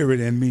right spirit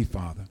in me,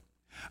 Father.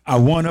 I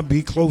want to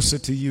be closer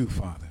to you,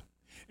 Father.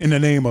 In the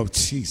name of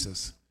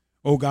Jesus.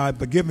 Oh, God,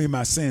 forgive me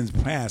my sins,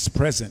 past,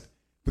 present.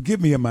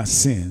 Forgive me of my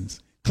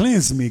sins.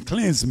 Cleanse me,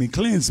 cleanse me,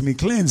 cleanse me,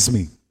 cleanse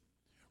me.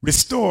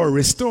 Restore,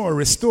 restore,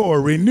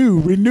 restore. Renew,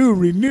 renew,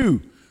 renew.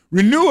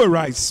 Renew a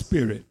right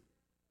spirit.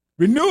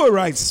 Renew a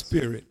right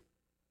spirit.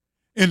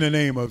 In the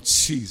name of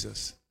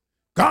Jesus.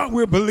 God,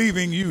 we're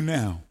believing you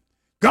now.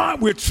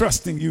 God, we're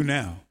trusting you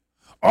now.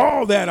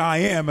 All that I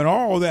am and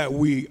all that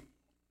we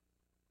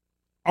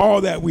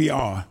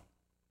are,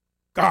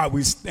 God,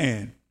 we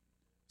stand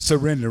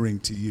surrendering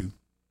to you.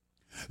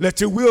 Let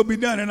your will be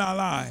done in our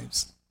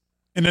lives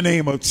in the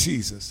name of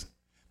Jesus.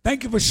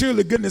 Thank you for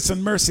surely goodness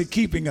and mercy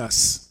keeping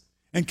us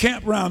and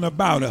camp round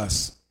about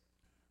us,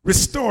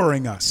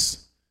 restoring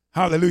us,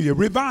 hallelujah,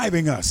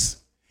 reviving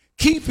us,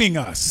 keeping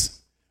us,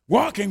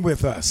 walking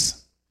with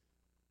us.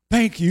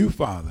 Thank you,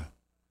 Father,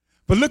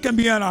 for looking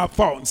beyond our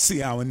fault and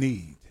see our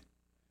need.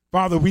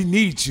 Father, we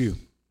need you.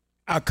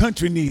 Our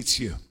country needs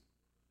you.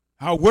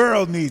 Our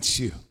world needs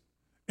you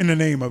in the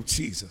name of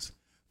Jesus.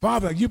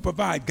 Father, you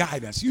provide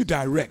guidance. You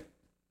direct.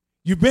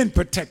 You've been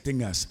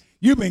protecting us.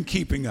 You've been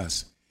keeping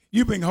us.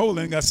 You've been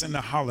holding us in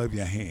the hollow of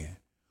your hand.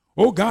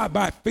 Oh God,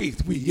 by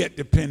faith, we yet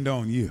depend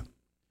on you.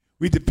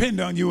 We depend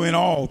on you in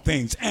all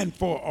things and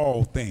for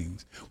all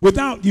things.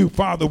 Without you,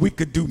 Father, we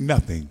could do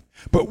nothing.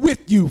 But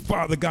with you,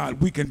 Father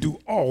God, we can do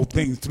all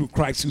things through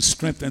Christ who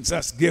strengthens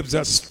us, gives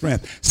us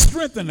strength.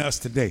 Strengthen us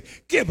today.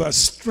 Give us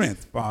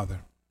strength, Father,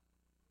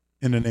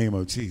 in the name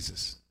of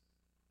Jesus.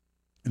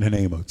 In the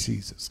name of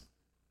Jesus.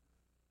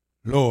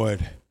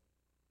 Lord,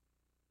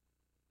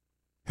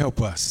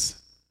 help us.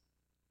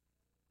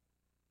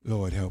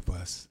 Lord, help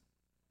us.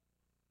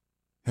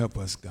 Help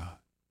us, God.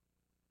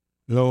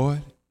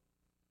 Lord,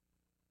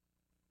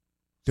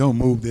 don't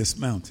move this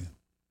mountain.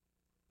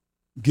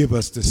 Give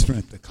us the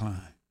strength to climb.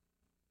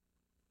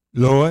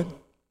 Lord,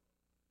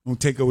 don't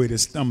take away the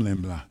stumbling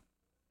block,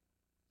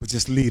 but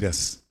just lead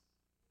us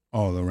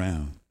all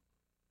around.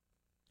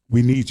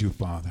 We need you,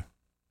 Father.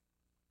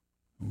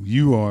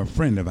 You are a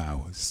friend of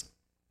ours.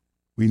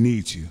 We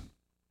need you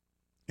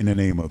in the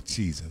name of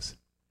Jesus.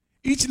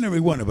 Each and every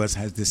one of us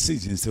has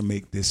decisions to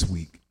make this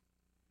week.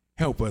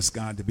 Help us,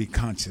 God, to be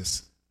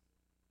conscious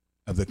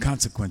of the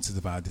consequences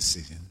of our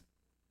decision.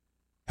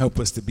 Help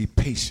us to be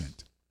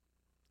patient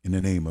in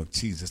the name of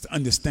Jesus,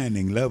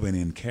 understanding, loving,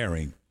 and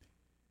caring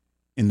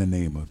in the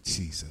name of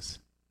Jesus.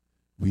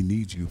 We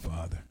need you,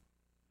 Father.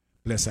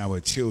 Bless our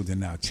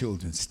children, our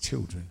children's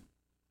children.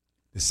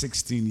 The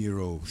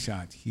 16-year-old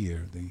shot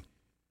here, the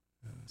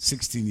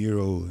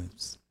 16-year-old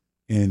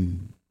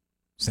in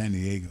San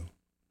Diego,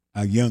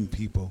 our young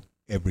people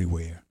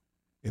everywhere.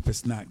 If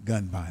it's not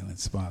gun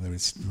violence, Father,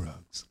 it's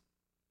drugs.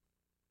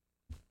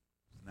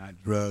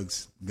 Not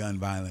drugs, gun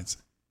violence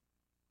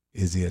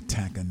is the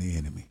attack on the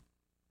enemy.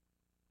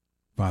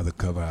 Father,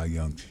 cover our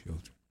young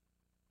children.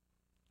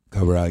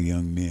 Cover our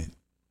young men.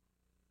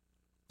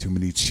 Too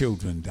many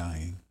children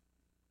dying.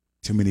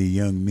 Too many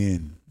young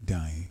men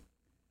dying.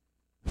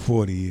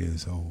 40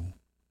 years old,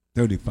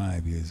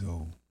 35 years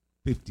old,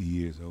 50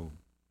 years old.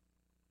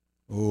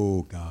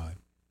 Oh, God,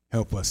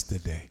 help us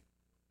today.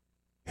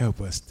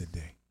 Help us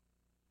today.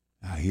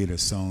 I hear the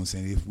song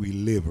saying, if we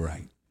live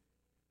right,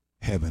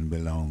 heaven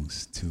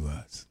belongs to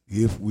us.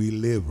 If we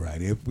live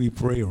right, if we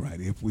pray right,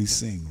 if we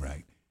sing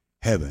right,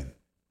 heaven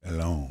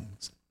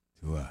belongs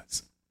to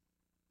us.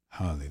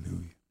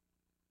 Hallelujah.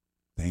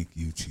 Thank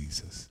you,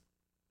 Jesus.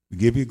 We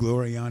give you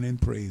glory, honor,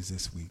 and praise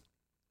this week.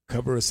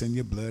 Cover us in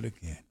your blood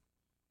again.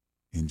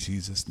 In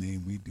Jesus'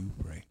 name we do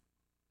pray.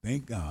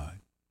 Thank God.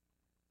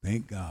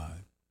 Thank God.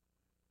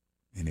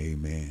 And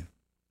amen.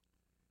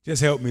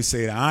 Just help me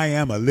say that I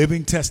am a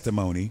living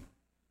testimony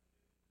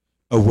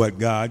of what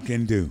God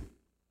can do.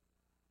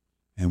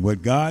 And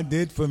what God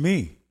did for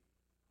me,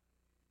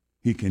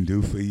 he can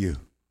do for you.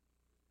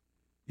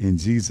 In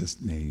Jesus'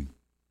 name,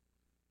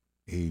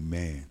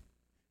 amen.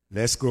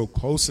 Let's grow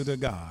closer to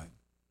God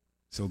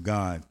so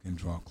God can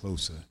draw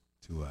closer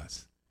to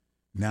us.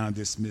 Now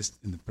dismissed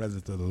in the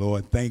presence of the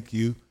Lord. Thank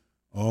you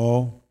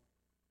all.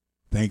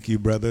 Thank you,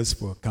 brothers,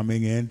 for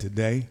coming in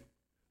today.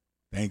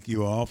 Thank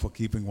you all for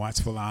keeping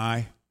watchful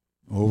eye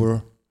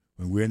over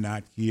when we're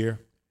not here.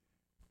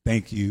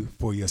 Thank you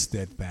for your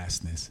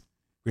steadfastness.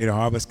 Greater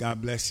Harvest,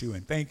 God bless you,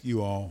 and thank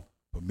you all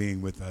for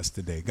being with us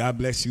today. God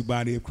bless you,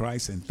 body of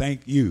Christ, and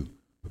thank you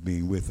for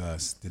being with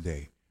us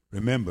today.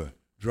 Remember,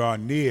 draw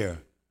near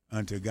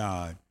unto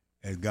God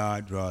as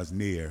God draws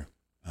near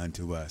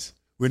unto us.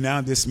 We're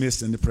now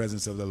dismissed in the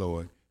presence of the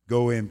Lord.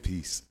 Go in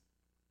peace.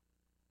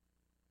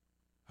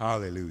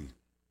 Hallelujah.